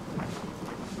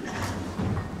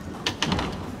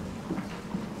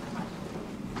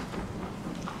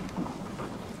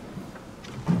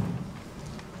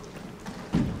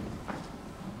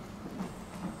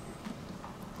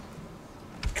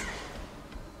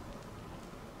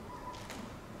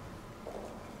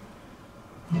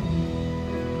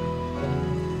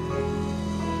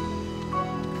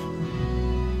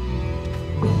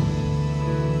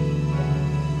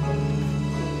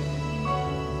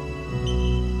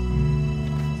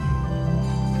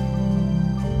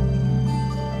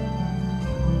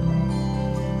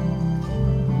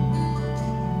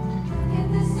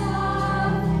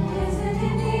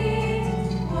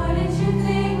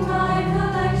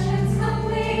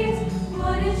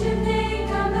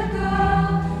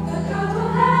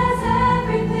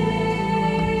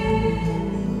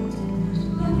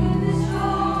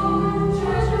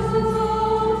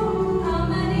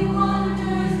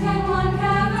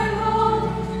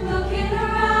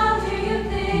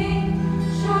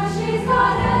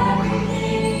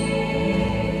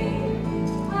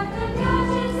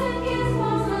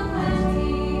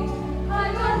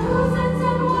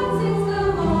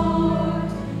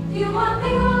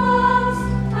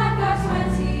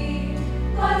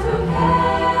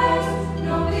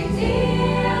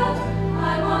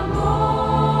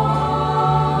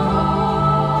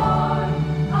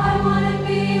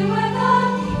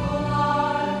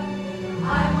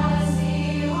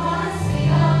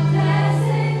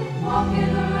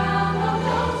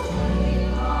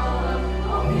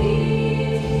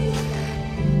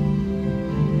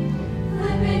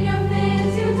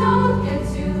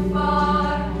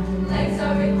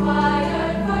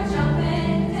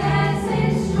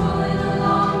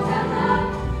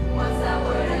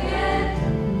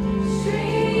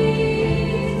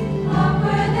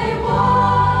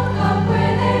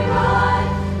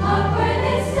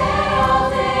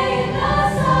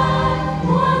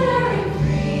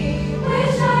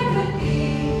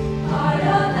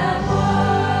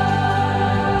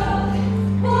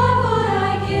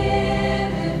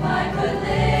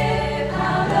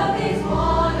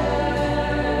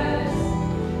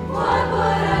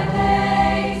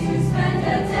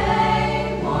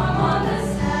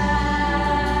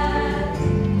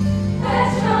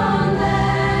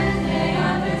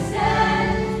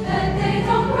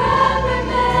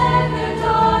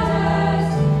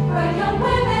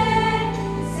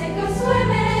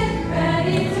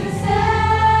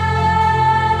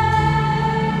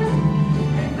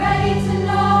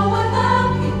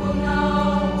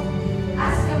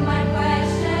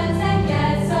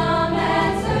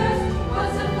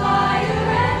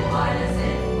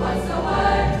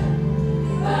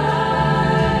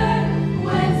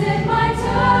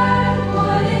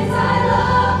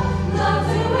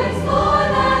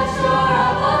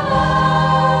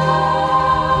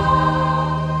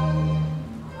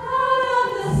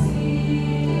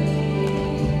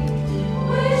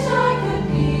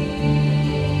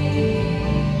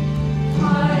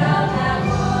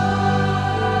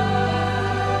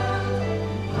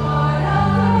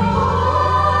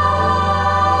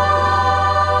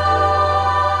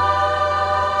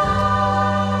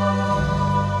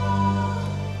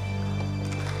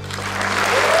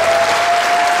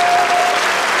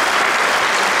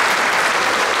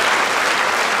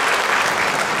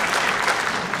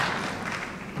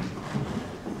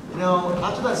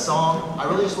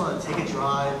 want to take a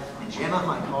drive and jam out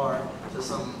my car to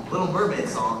some Little Mermaid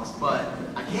songs, but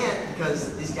I can't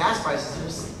because these gas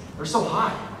prices they're so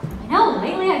high. I know,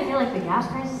 lately I feel like the gas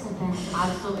prices have been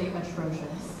absolutely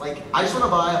atrocious. Like, I just want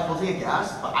to buy a full tank of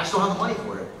gas, but I just don't have the money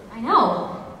for it. I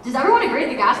know. Does everyone agree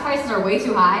the gas prices are way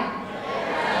too high?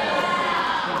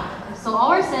 Yeah. So all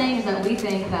we're saying is that we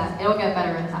think that it'll get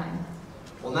better in time.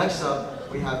 Well, next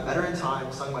up, we have Better in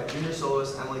Time, sung by junior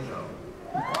soloist Emily Coe.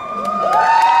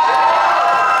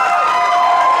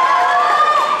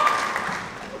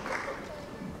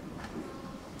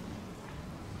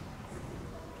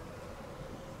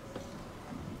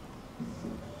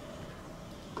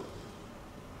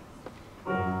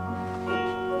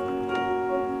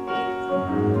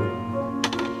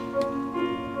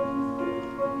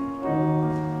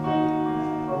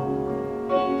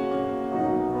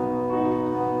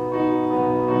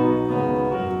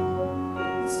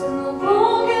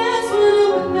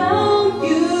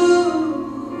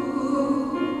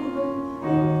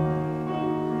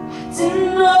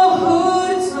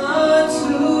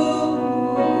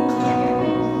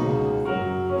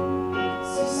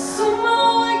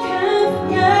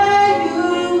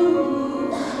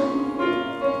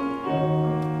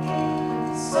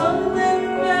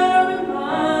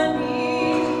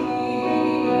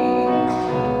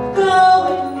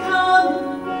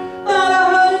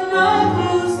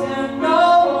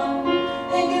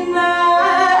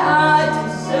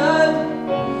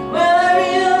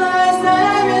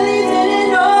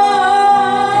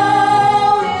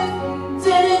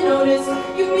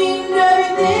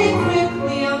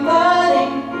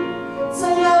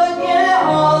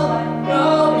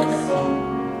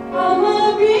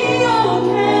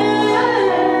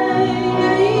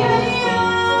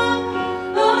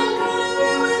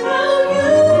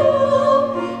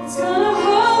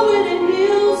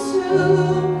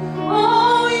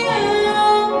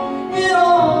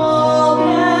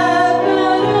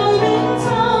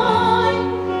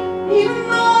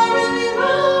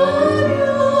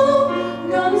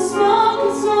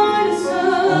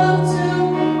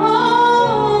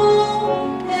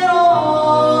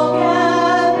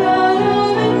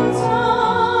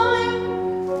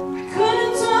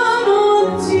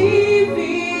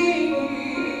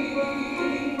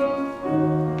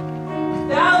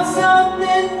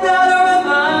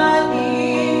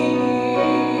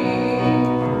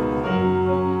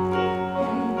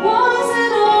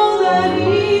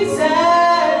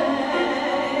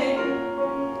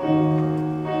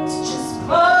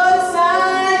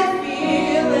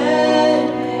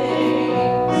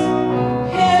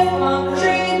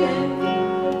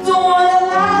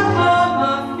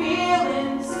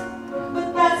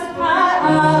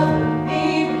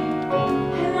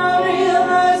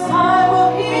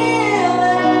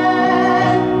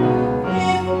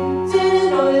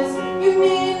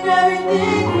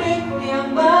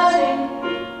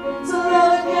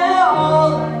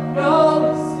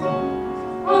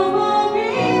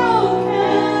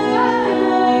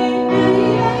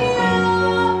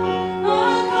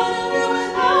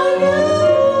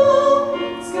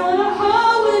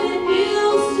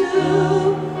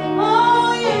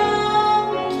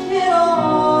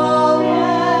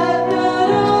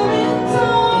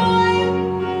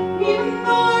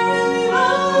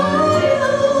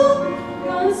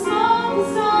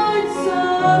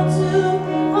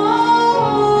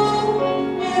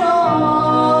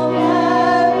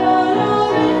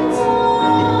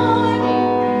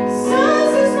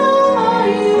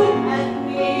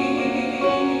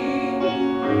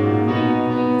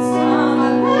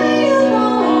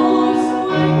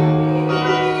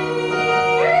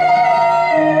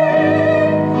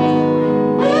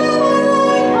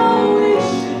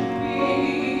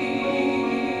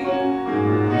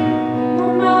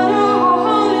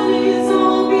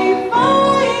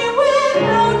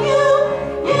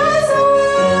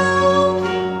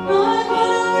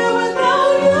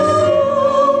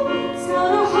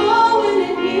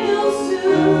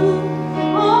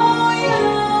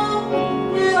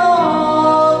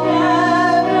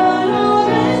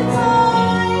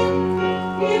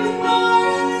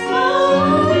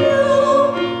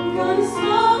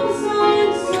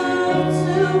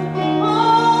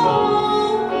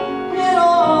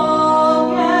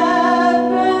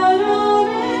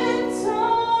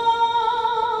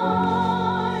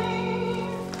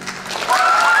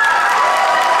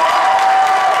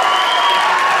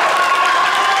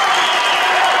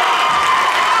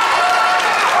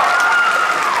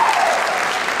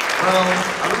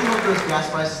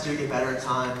 do get better in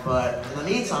time, but in the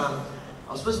meantime,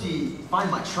 I was supposed to find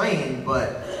my train,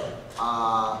 but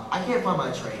I can't find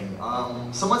my train.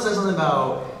 Someone said something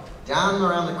about down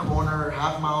around the corner,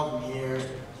 half a mile from here,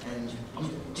 and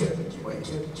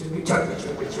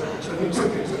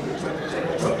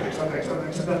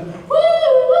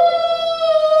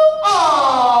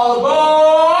All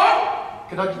aboard!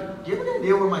 Conductor, do you have any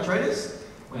idea where my train is?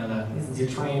 Well, this is your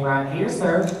train right here,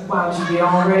 sir. Why don't you get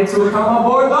on ready to come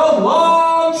aboard the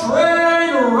Long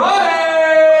Train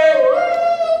Running?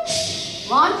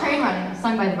 Long Train Running,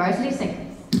 sung by the Varsity Singers.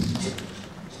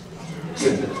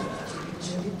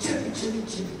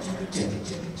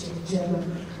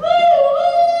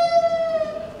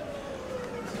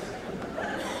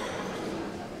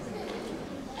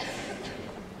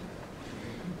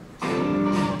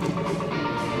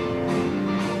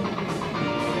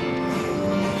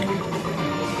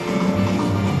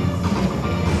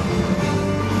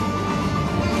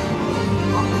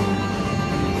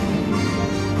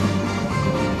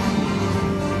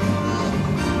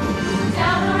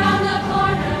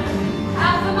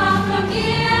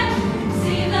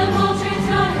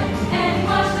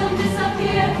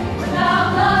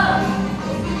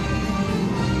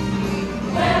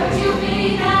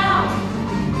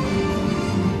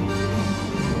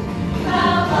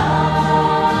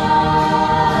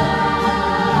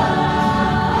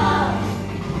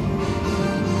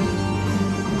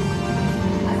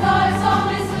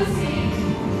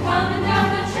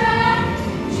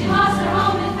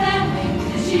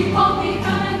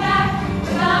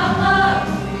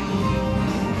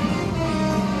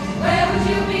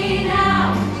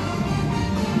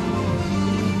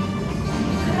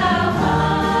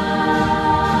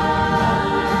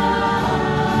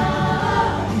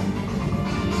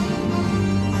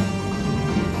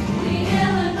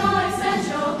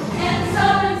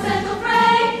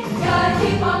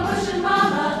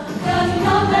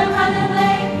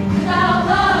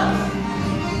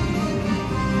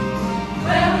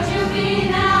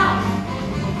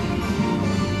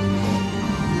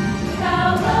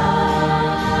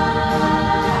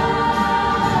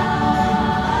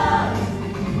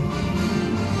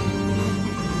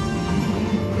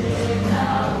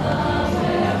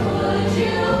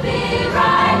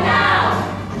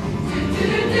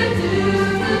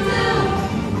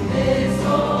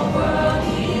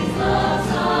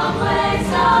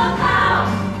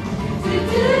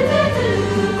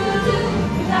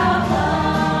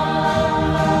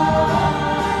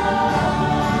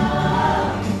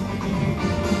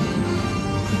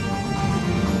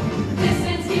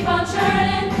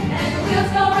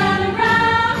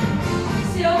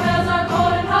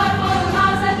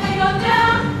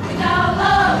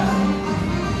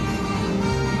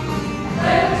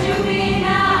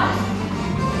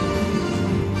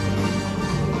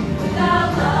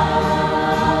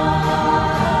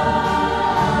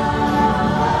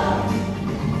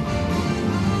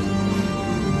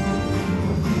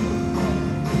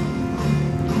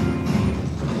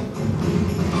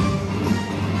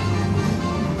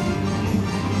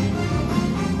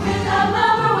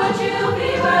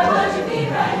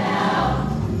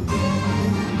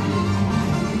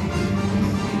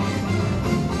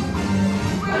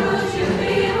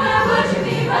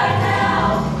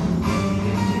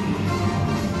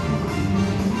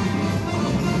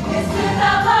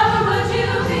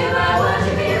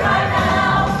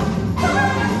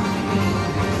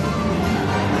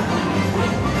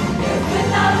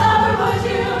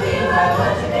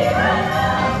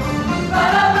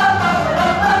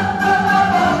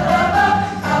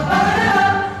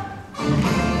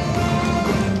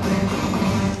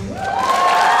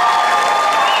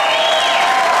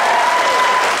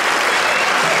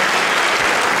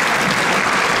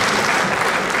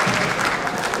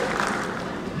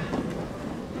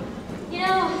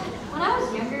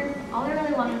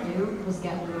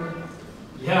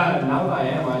 Yeah, now that I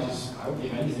am, I would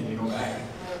give anything to go back.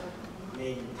 I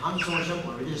mean, time's so much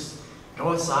simpler. We just go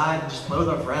outside and just play with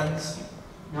our friends.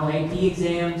 No AP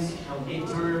exams, no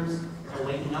midterms, no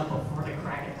waking up before the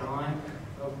crack of dawn.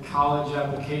 No college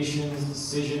applications,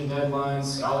 decision deadlines,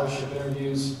 scholarship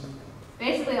interviews.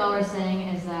 Basically, all we're saying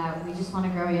is that we just want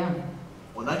to grow young.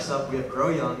 Well, next up, we have Grow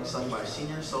Young, sung by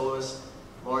senior soloist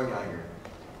Lauren Geiger.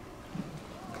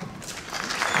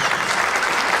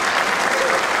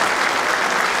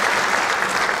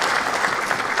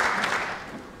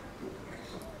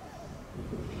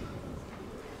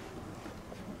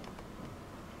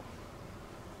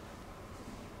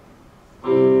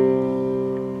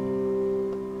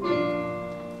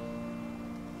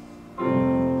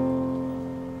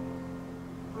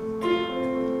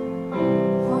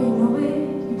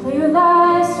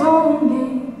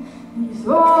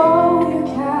 Throw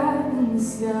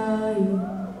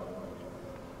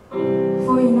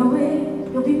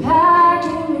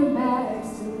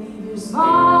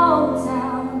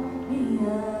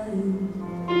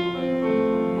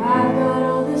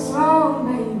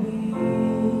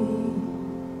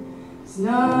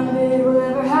none of it will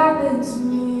ever happen to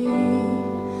me.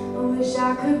 I wish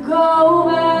I could go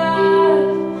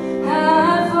back,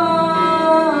 have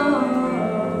fun,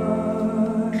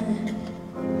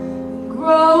 and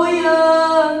grow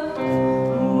young.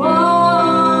 Whoa,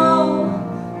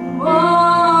 whoa,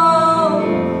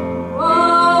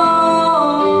 whoa.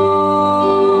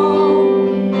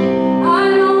 I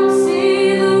don't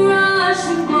see the rush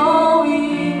of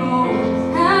growing old.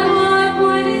 At what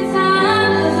point in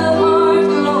time does a heart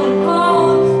go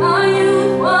cold? Our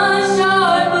youth was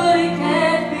short, but it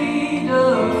can't be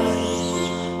done.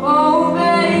 Oh,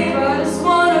 babe, I just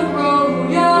wanna grow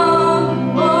young.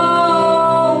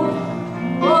 Whoa,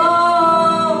 whoa,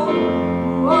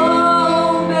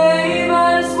 whoa, babe, I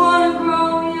just wanna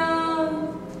grow young.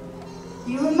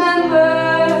 You remember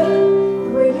the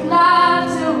way we laughed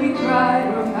till we cried,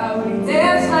 or how we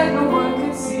danced like no one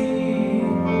could see?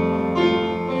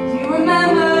 You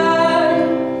remember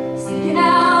sneaking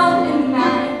out in the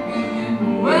night,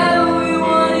 being wherever we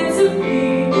wanted to be?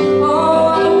 Oh,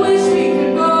 I wish we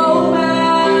could go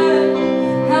back,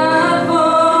 have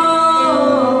fun,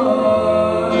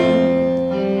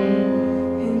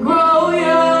 and grow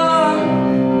young.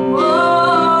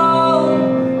 Whoa,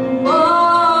 whoa,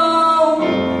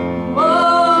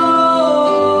 whoa.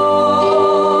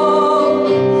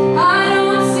 I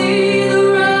don't see the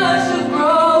rush of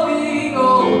growing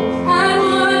old. At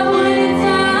what point in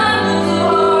time does a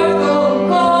heart go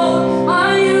cold?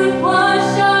 Our youth was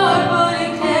short, but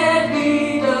it can't be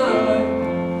done.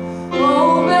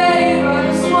 Oh, babe, I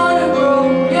just wanna grow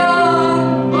young.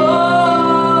 Whoa,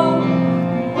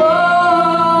 whoa,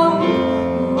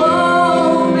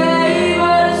 whoa, babe, I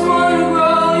just wanna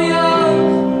grow young.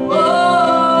 Whoa,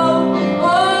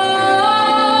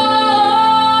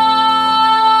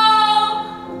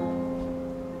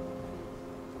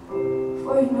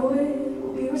 before you know it,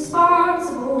 we'll be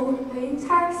responsible, paying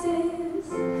taxes,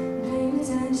 and paying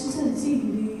attention to the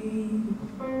TV.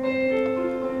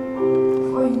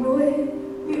 Before you know it,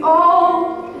 we'll be old,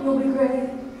 and you'll be great,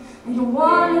 and you'll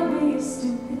wanna be a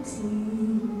stupid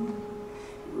teen.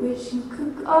 You wish you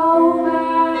could go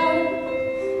back,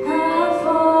 have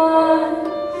fun,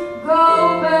 go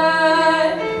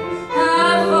back,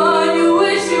 have fun. You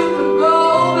wish you could go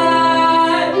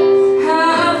back,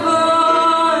 have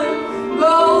fun,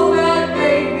 go back,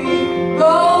 baby,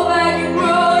 go back and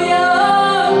grow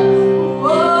young.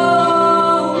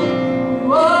 Whoa,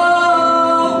 whoa,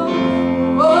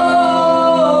 whoa.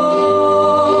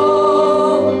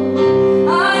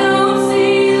 I don't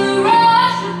see the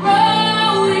rush of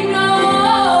growing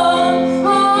old.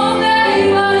 Oh,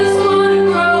 babe, I just wanna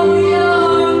grow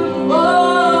young.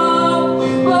 Whoa,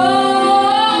 whoa.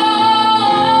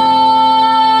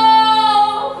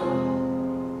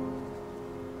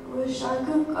 Wish I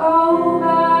could go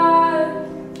back,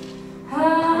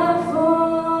 have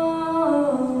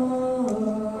fun,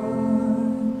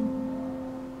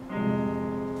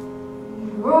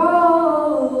 grow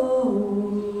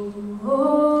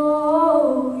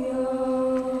young.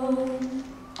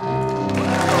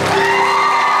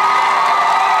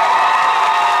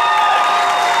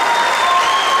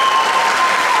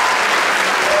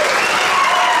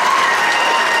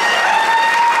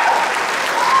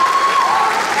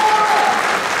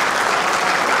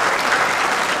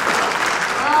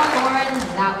 Oh, Lauren,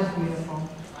 that was beautiful.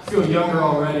 I feel younger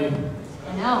already.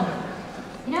 I know.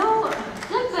 You know, I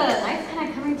feel like the night's kind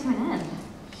of coming to an end.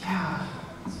 Yeah,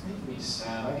 it's making me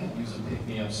sad. I could use a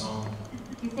pick-me-up song.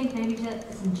 Do you think maybe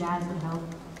some jazz would help?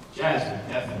 Jazz would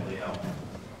definitely help.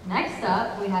 Next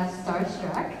up, we have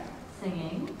Starstruck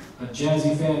singing A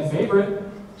jazzy fan favorite.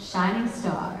 Shining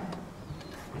Star.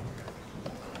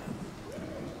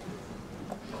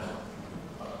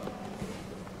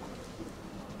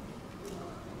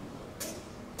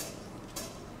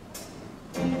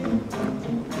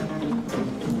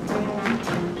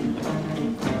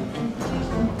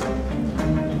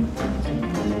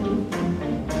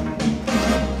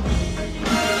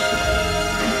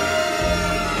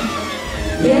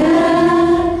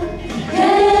 Yeah,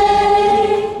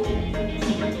 hey.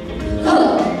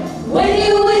 When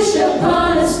you wish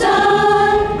upon a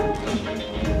star,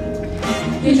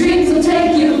 your dreams will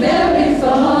take you very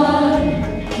far.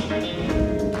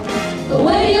 But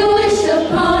when you wish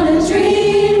upon a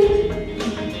dream,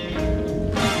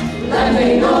 life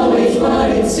ain't always what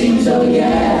it seems, oh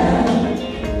yeah.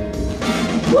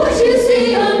 What you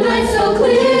see on night so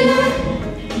clear,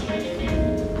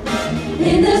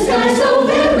 in the sky so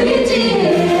very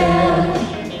dear,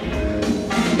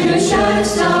 you're a shining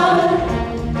star,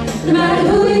 no matter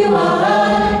who you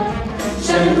are,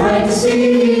 shining bright to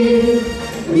see.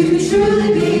 You can truly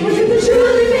be, you can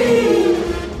truly be.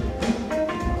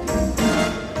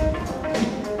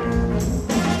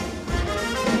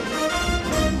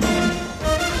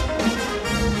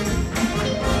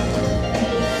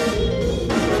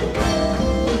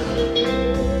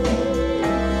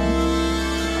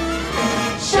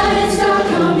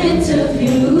 into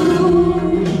view.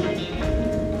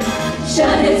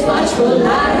 Shannon's watchful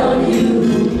eye on you.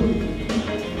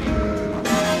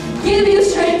 Give you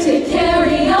strength to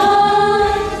carry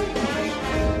on.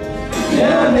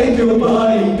 Yeah, make your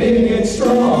body big and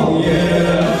strong,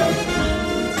 yeah.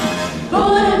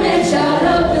 Born a man, child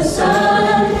of the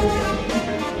sun.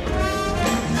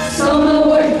 Summer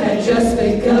work had just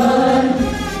begun.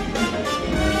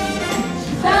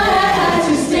 Found I had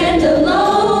to stand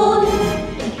alone.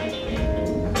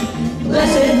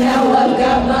 Blessed now I've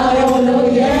got my own, oh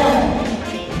yeah.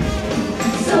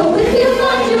 So if you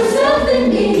find yourself in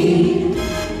need,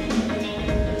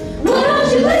 why don't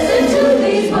you listen to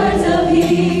these words of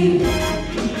heed?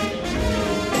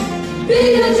 Be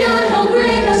a gentle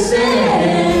grain of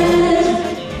sand.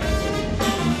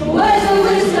 Words of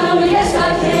wisdom, yes I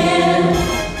can.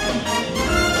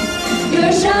 You're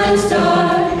a shining star,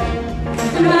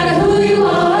 no matter who you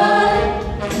are.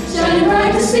 Shining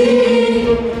bright to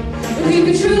see who you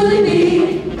can truly be.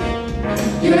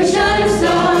 You're a shining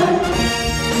star,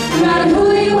 no matter who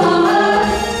you are.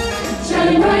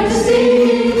 Shining bright to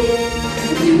see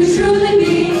who you can truly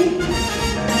be.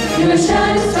 You're a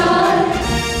shining star,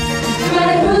 no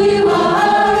matter who you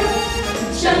are.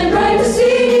 Shining bright to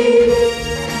see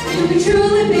who you can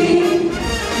truly be.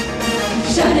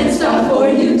 Shining star for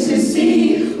you to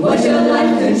see what your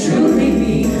life could truly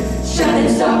be. Shining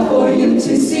star for you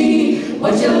to see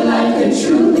what your life could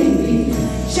truly be.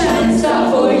 Shining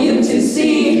star for you to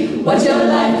see what your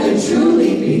life could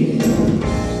truly be.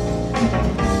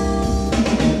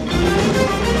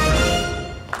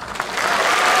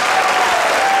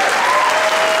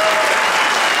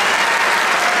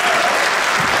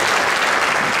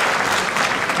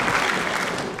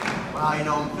 Wow, you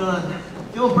know, I'm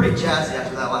feeling pretty jazzy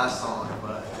after that last song,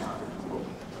 but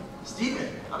Steven,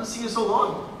 I haven't seen you so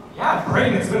long. Yeah,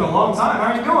 Brayden, it's been a long time.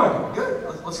 How are you doing?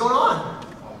 Good. What's going on?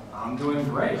 I'm doing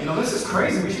great. You know, this is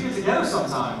crazy. We should get together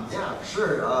sometime. Yeah, for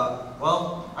sure.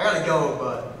 Well, I gotta go,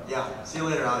 but yeah, see you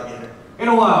later, alligator. In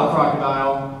a while,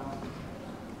 Crocodile.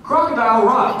 Crocodile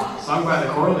Rock, sung by the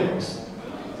Choreals.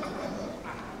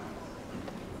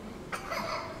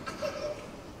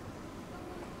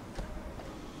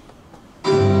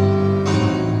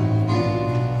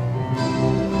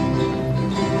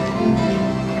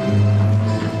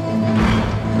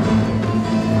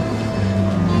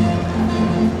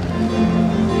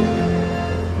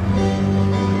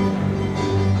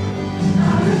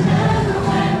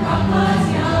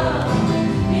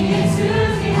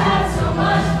 Susie had so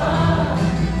much fun,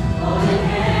 holding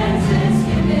hands.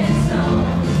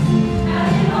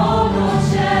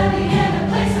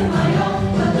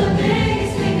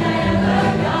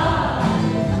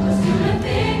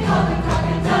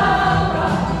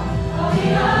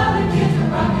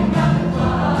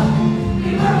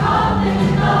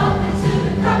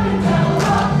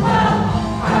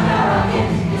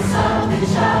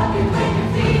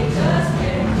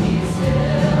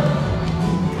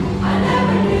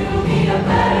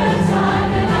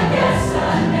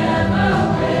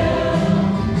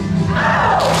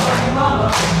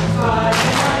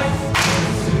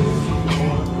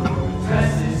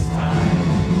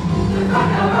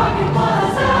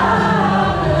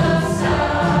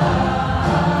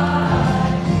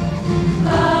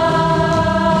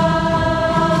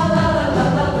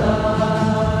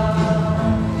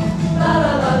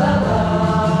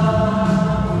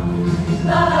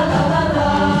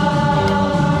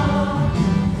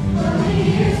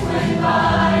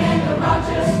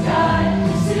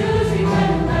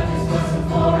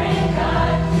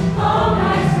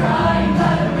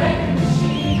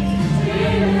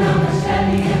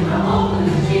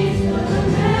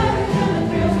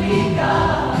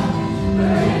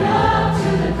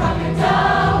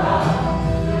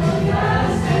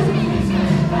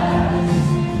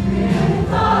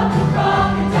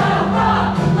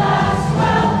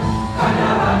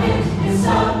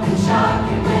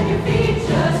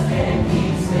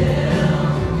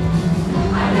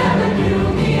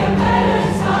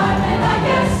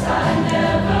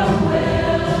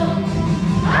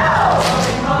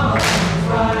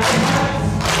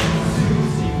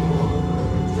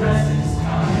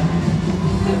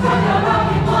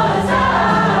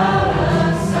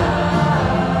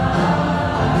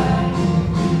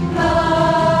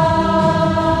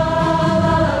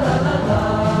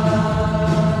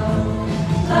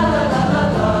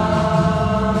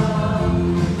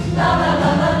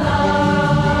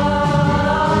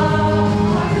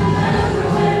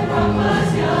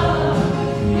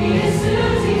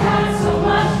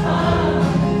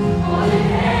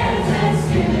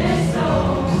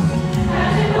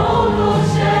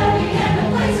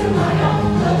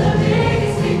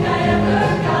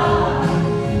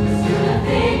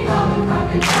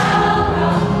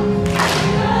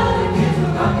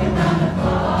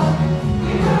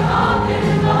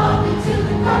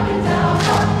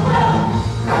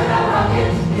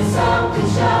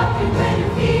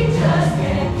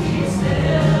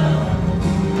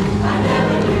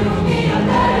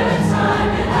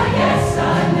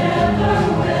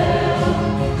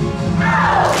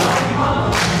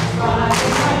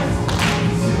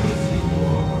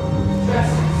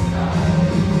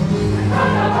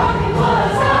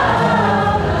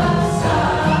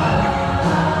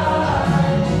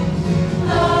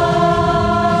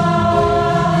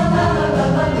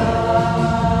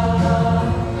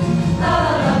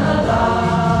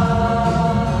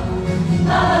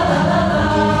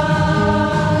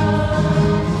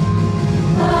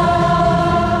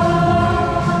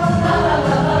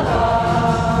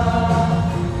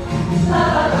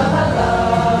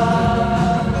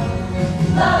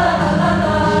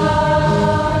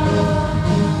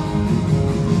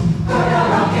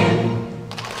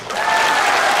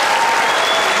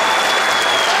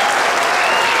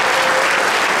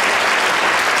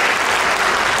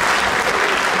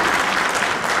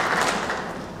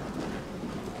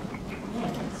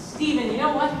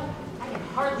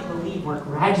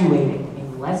 graduating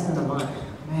in less than a month.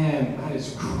 Man, that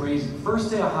is crazy.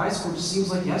 First day of high school just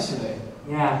seems like yesterday.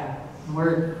 Yeah,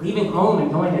 we're leaving home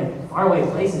and going to faraway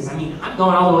places. I mean, I'm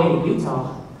going all the way to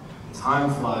Utah.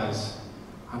 Time flies.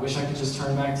 I wish I could just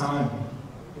turn back time.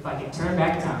 If I could turn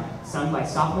back time, sung by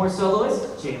sophomore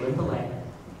soloist Jalen Belay.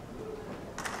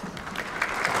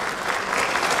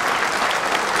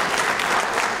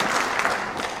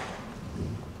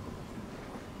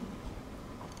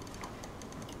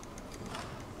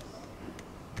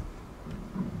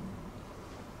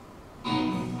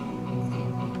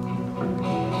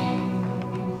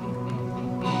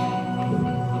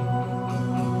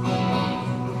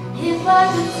 If I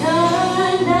could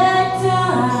turn back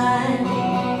time,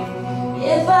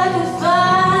 if I could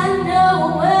find a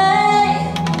way,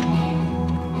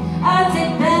 I'd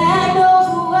take back those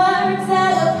words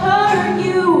that have hurt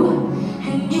you,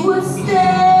 and you would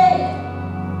stay.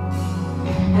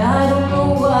 I don't know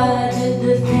why I did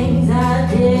the things I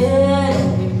did.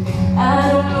 I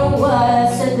don't know why I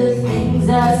said the things I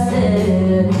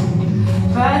said.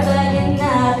 Pride's like a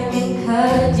knife, it can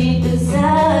cut deep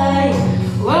inside.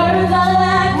 Words are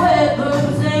like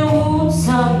weapons, they wound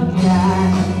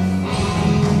sometimes.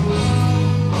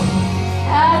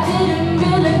 I didn't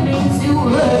really mean to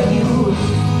hurt you.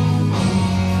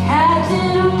 I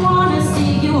didn't want to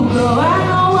see you go. I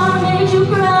know I made you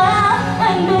cry.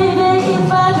 And baby,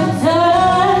 if I could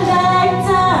turn back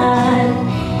time,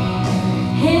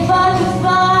 if I could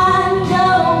find a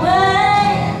way,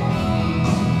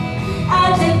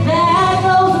 I'd take back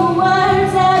those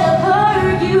words that have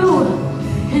hurt you,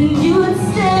 and you would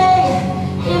stay.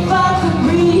 If I could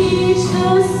reach the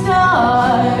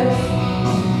stars,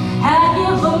 I'd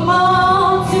give them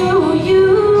all to you.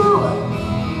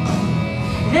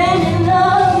 Then you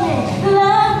love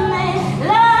me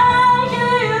like you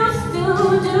used to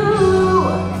do.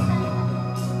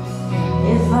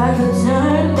 If I could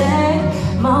turn back,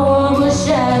 my world was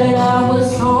shattered, I was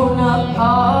torn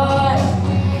apart.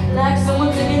 Like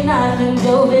someone took a knife and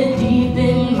dove it deep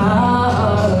in my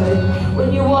heart. When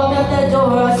you walked out that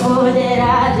door, I swore that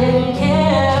I didn't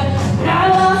care. But I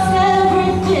lost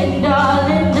everything,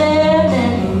 darling, there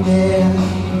and there.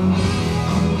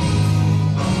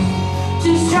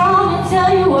 Too strong to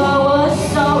tell you I was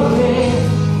sorry.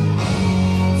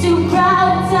 Too proud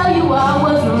to tell you I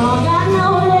was wrong. I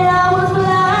know that I was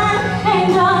blind. And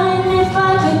darling, if I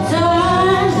could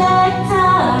turn back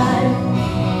time,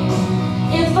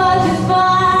 if I could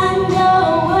find a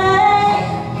way,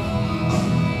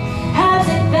 I'd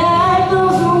take back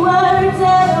those words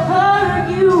that have hurt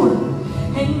you,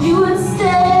 and you would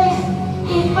stay.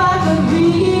 If I could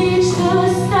reach the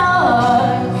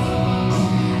stars,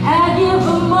 I'd give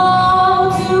them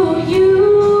all to you.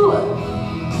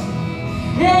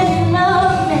 Then you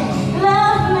love me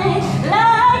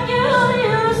like you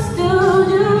used to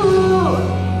do.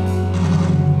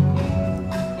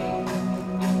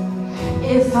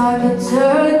 If I could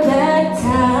turn back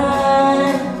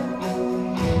time,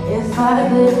 if I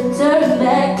could turn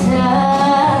back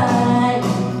time,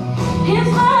 if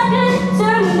I could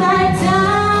turn back time.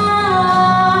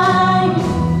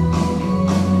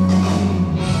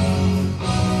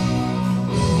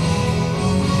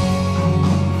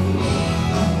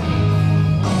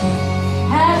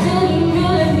 I didn't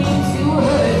really mean to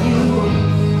hurt you.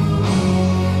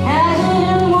 I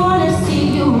didn't want to see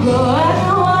you go. I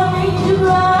know I made you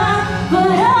cry, but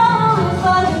oh, if I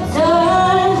could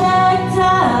turn back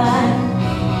time,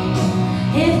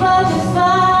 if I could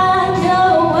find a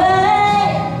way,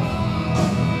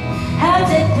 I'd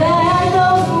take back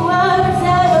those words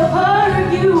that have hurt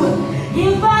you.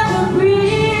 If I could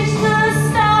reach the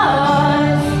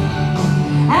stars,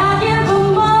 I'd give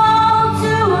them all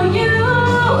to you.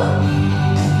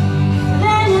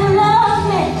 Then you love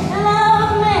me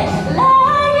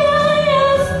like you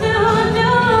used to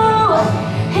do.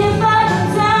 If I could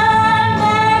turn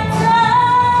back time,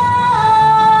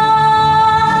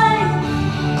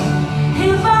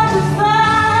 if I could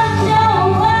find a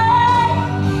way,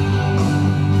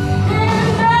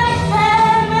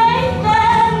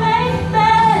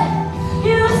 then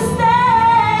you stay.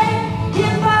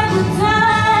 If I could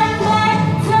turn back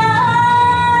time.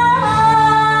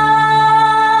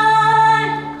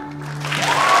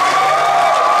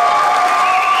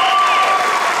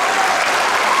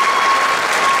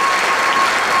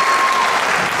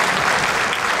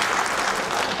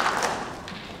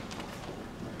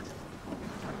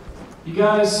 You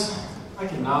guys, I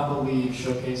cannot believe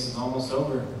Showcase is almost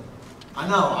over. I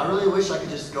know, I really wish I could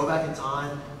just go back in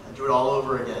time and do it all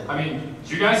over again. I mean,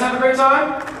 did you guys have a great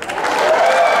time?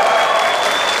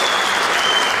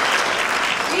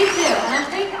 Me too, and I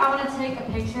think I want to take a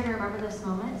picture to remember this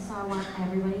moment, so I want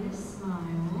everybody to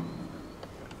smile.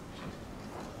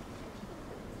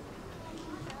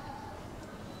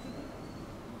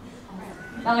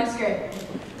 That looks great.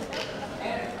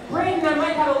 Brayden, I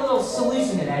might have a little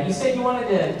solution to that. You said you wanted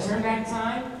to turn back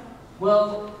time?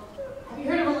 Well, have you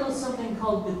heard of a little something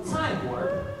called the time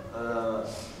warp?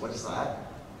 What is that?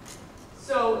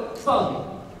 So,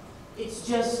 follow me. It's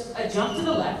just a jump to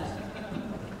the left,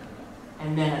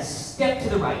 and then a step to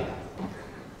the right.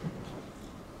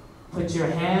 Put your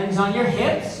hands on your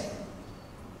hips,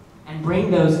 and bring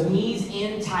those knees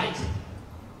in tight.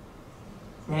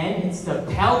 Then it's the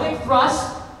pelvic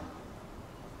thrust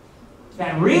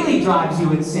that really drives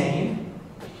you insane.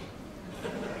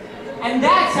 And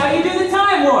that's how you do the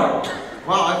time warp.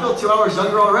 Wow, I feel 2 hours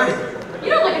younger already. You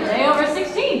don't look a day over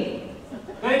 16.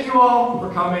 Thank you all for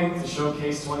coming to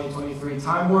Showcase 2023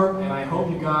 Time Warp, and I hope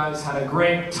you guys had a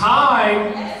great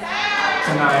time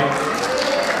tonight.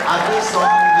 After this song,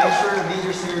 make sure to meet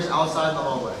your seniors outside the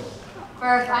hallway. For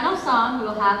our final song, we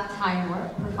will have Time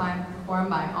Warp performed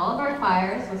by all of our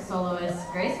choirs with soloists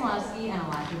Grace Molesky and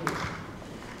Audrey.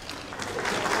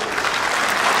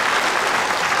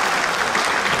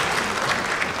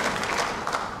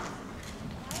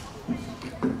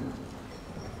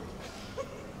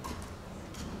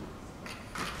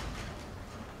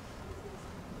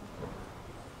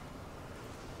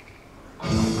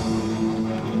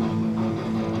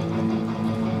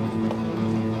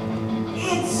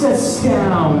 It's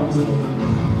astounding.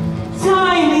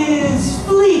 Time is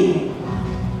fleeting.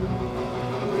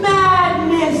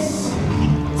 Madness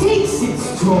takes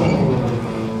its toll.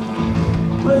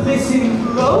 But listen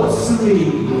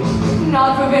closely.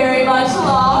 Not for very much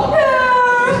longer.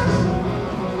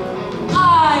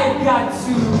 I've got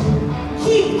to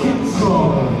keep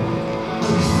control.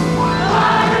 I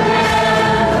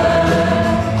remember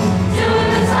doing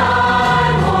the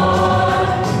time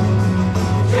warp,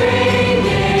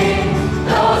 dreaming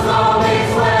those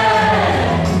moments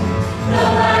when the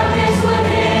blackness would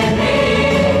hit me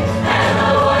and the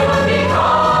void would be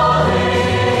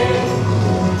calling.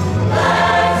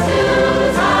 Let's do the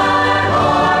time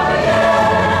warp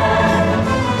again.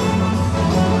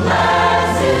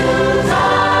 Let's do the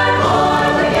time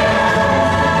warp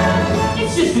again.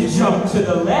 It's just a jump to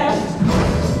the left.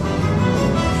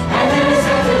 And then a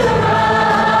step to the right.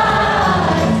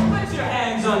 Put your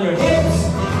hands on your hips.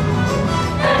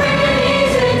 And bring your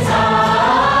knees in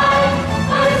tight.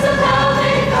 But it's the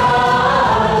pelvic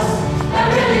thrust that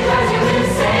really drives you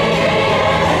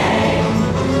insane.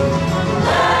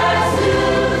 Let's do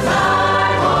the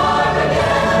time warp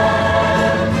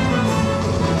again.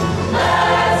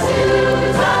 Let's do the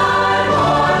time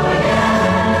warp again.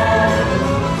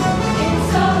 It's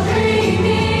so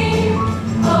dreamy,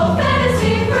 oh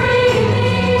fantasy free,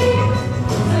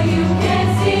 so you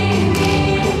can't see me,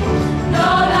 no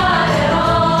not at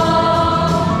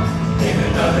all. In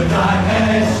another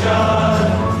dimension,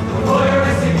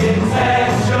 voyeuristic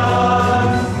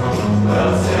intentions,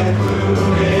 well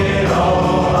secluded,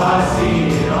 oh, I see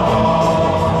it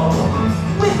all.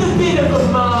 With a bit of a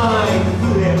mind.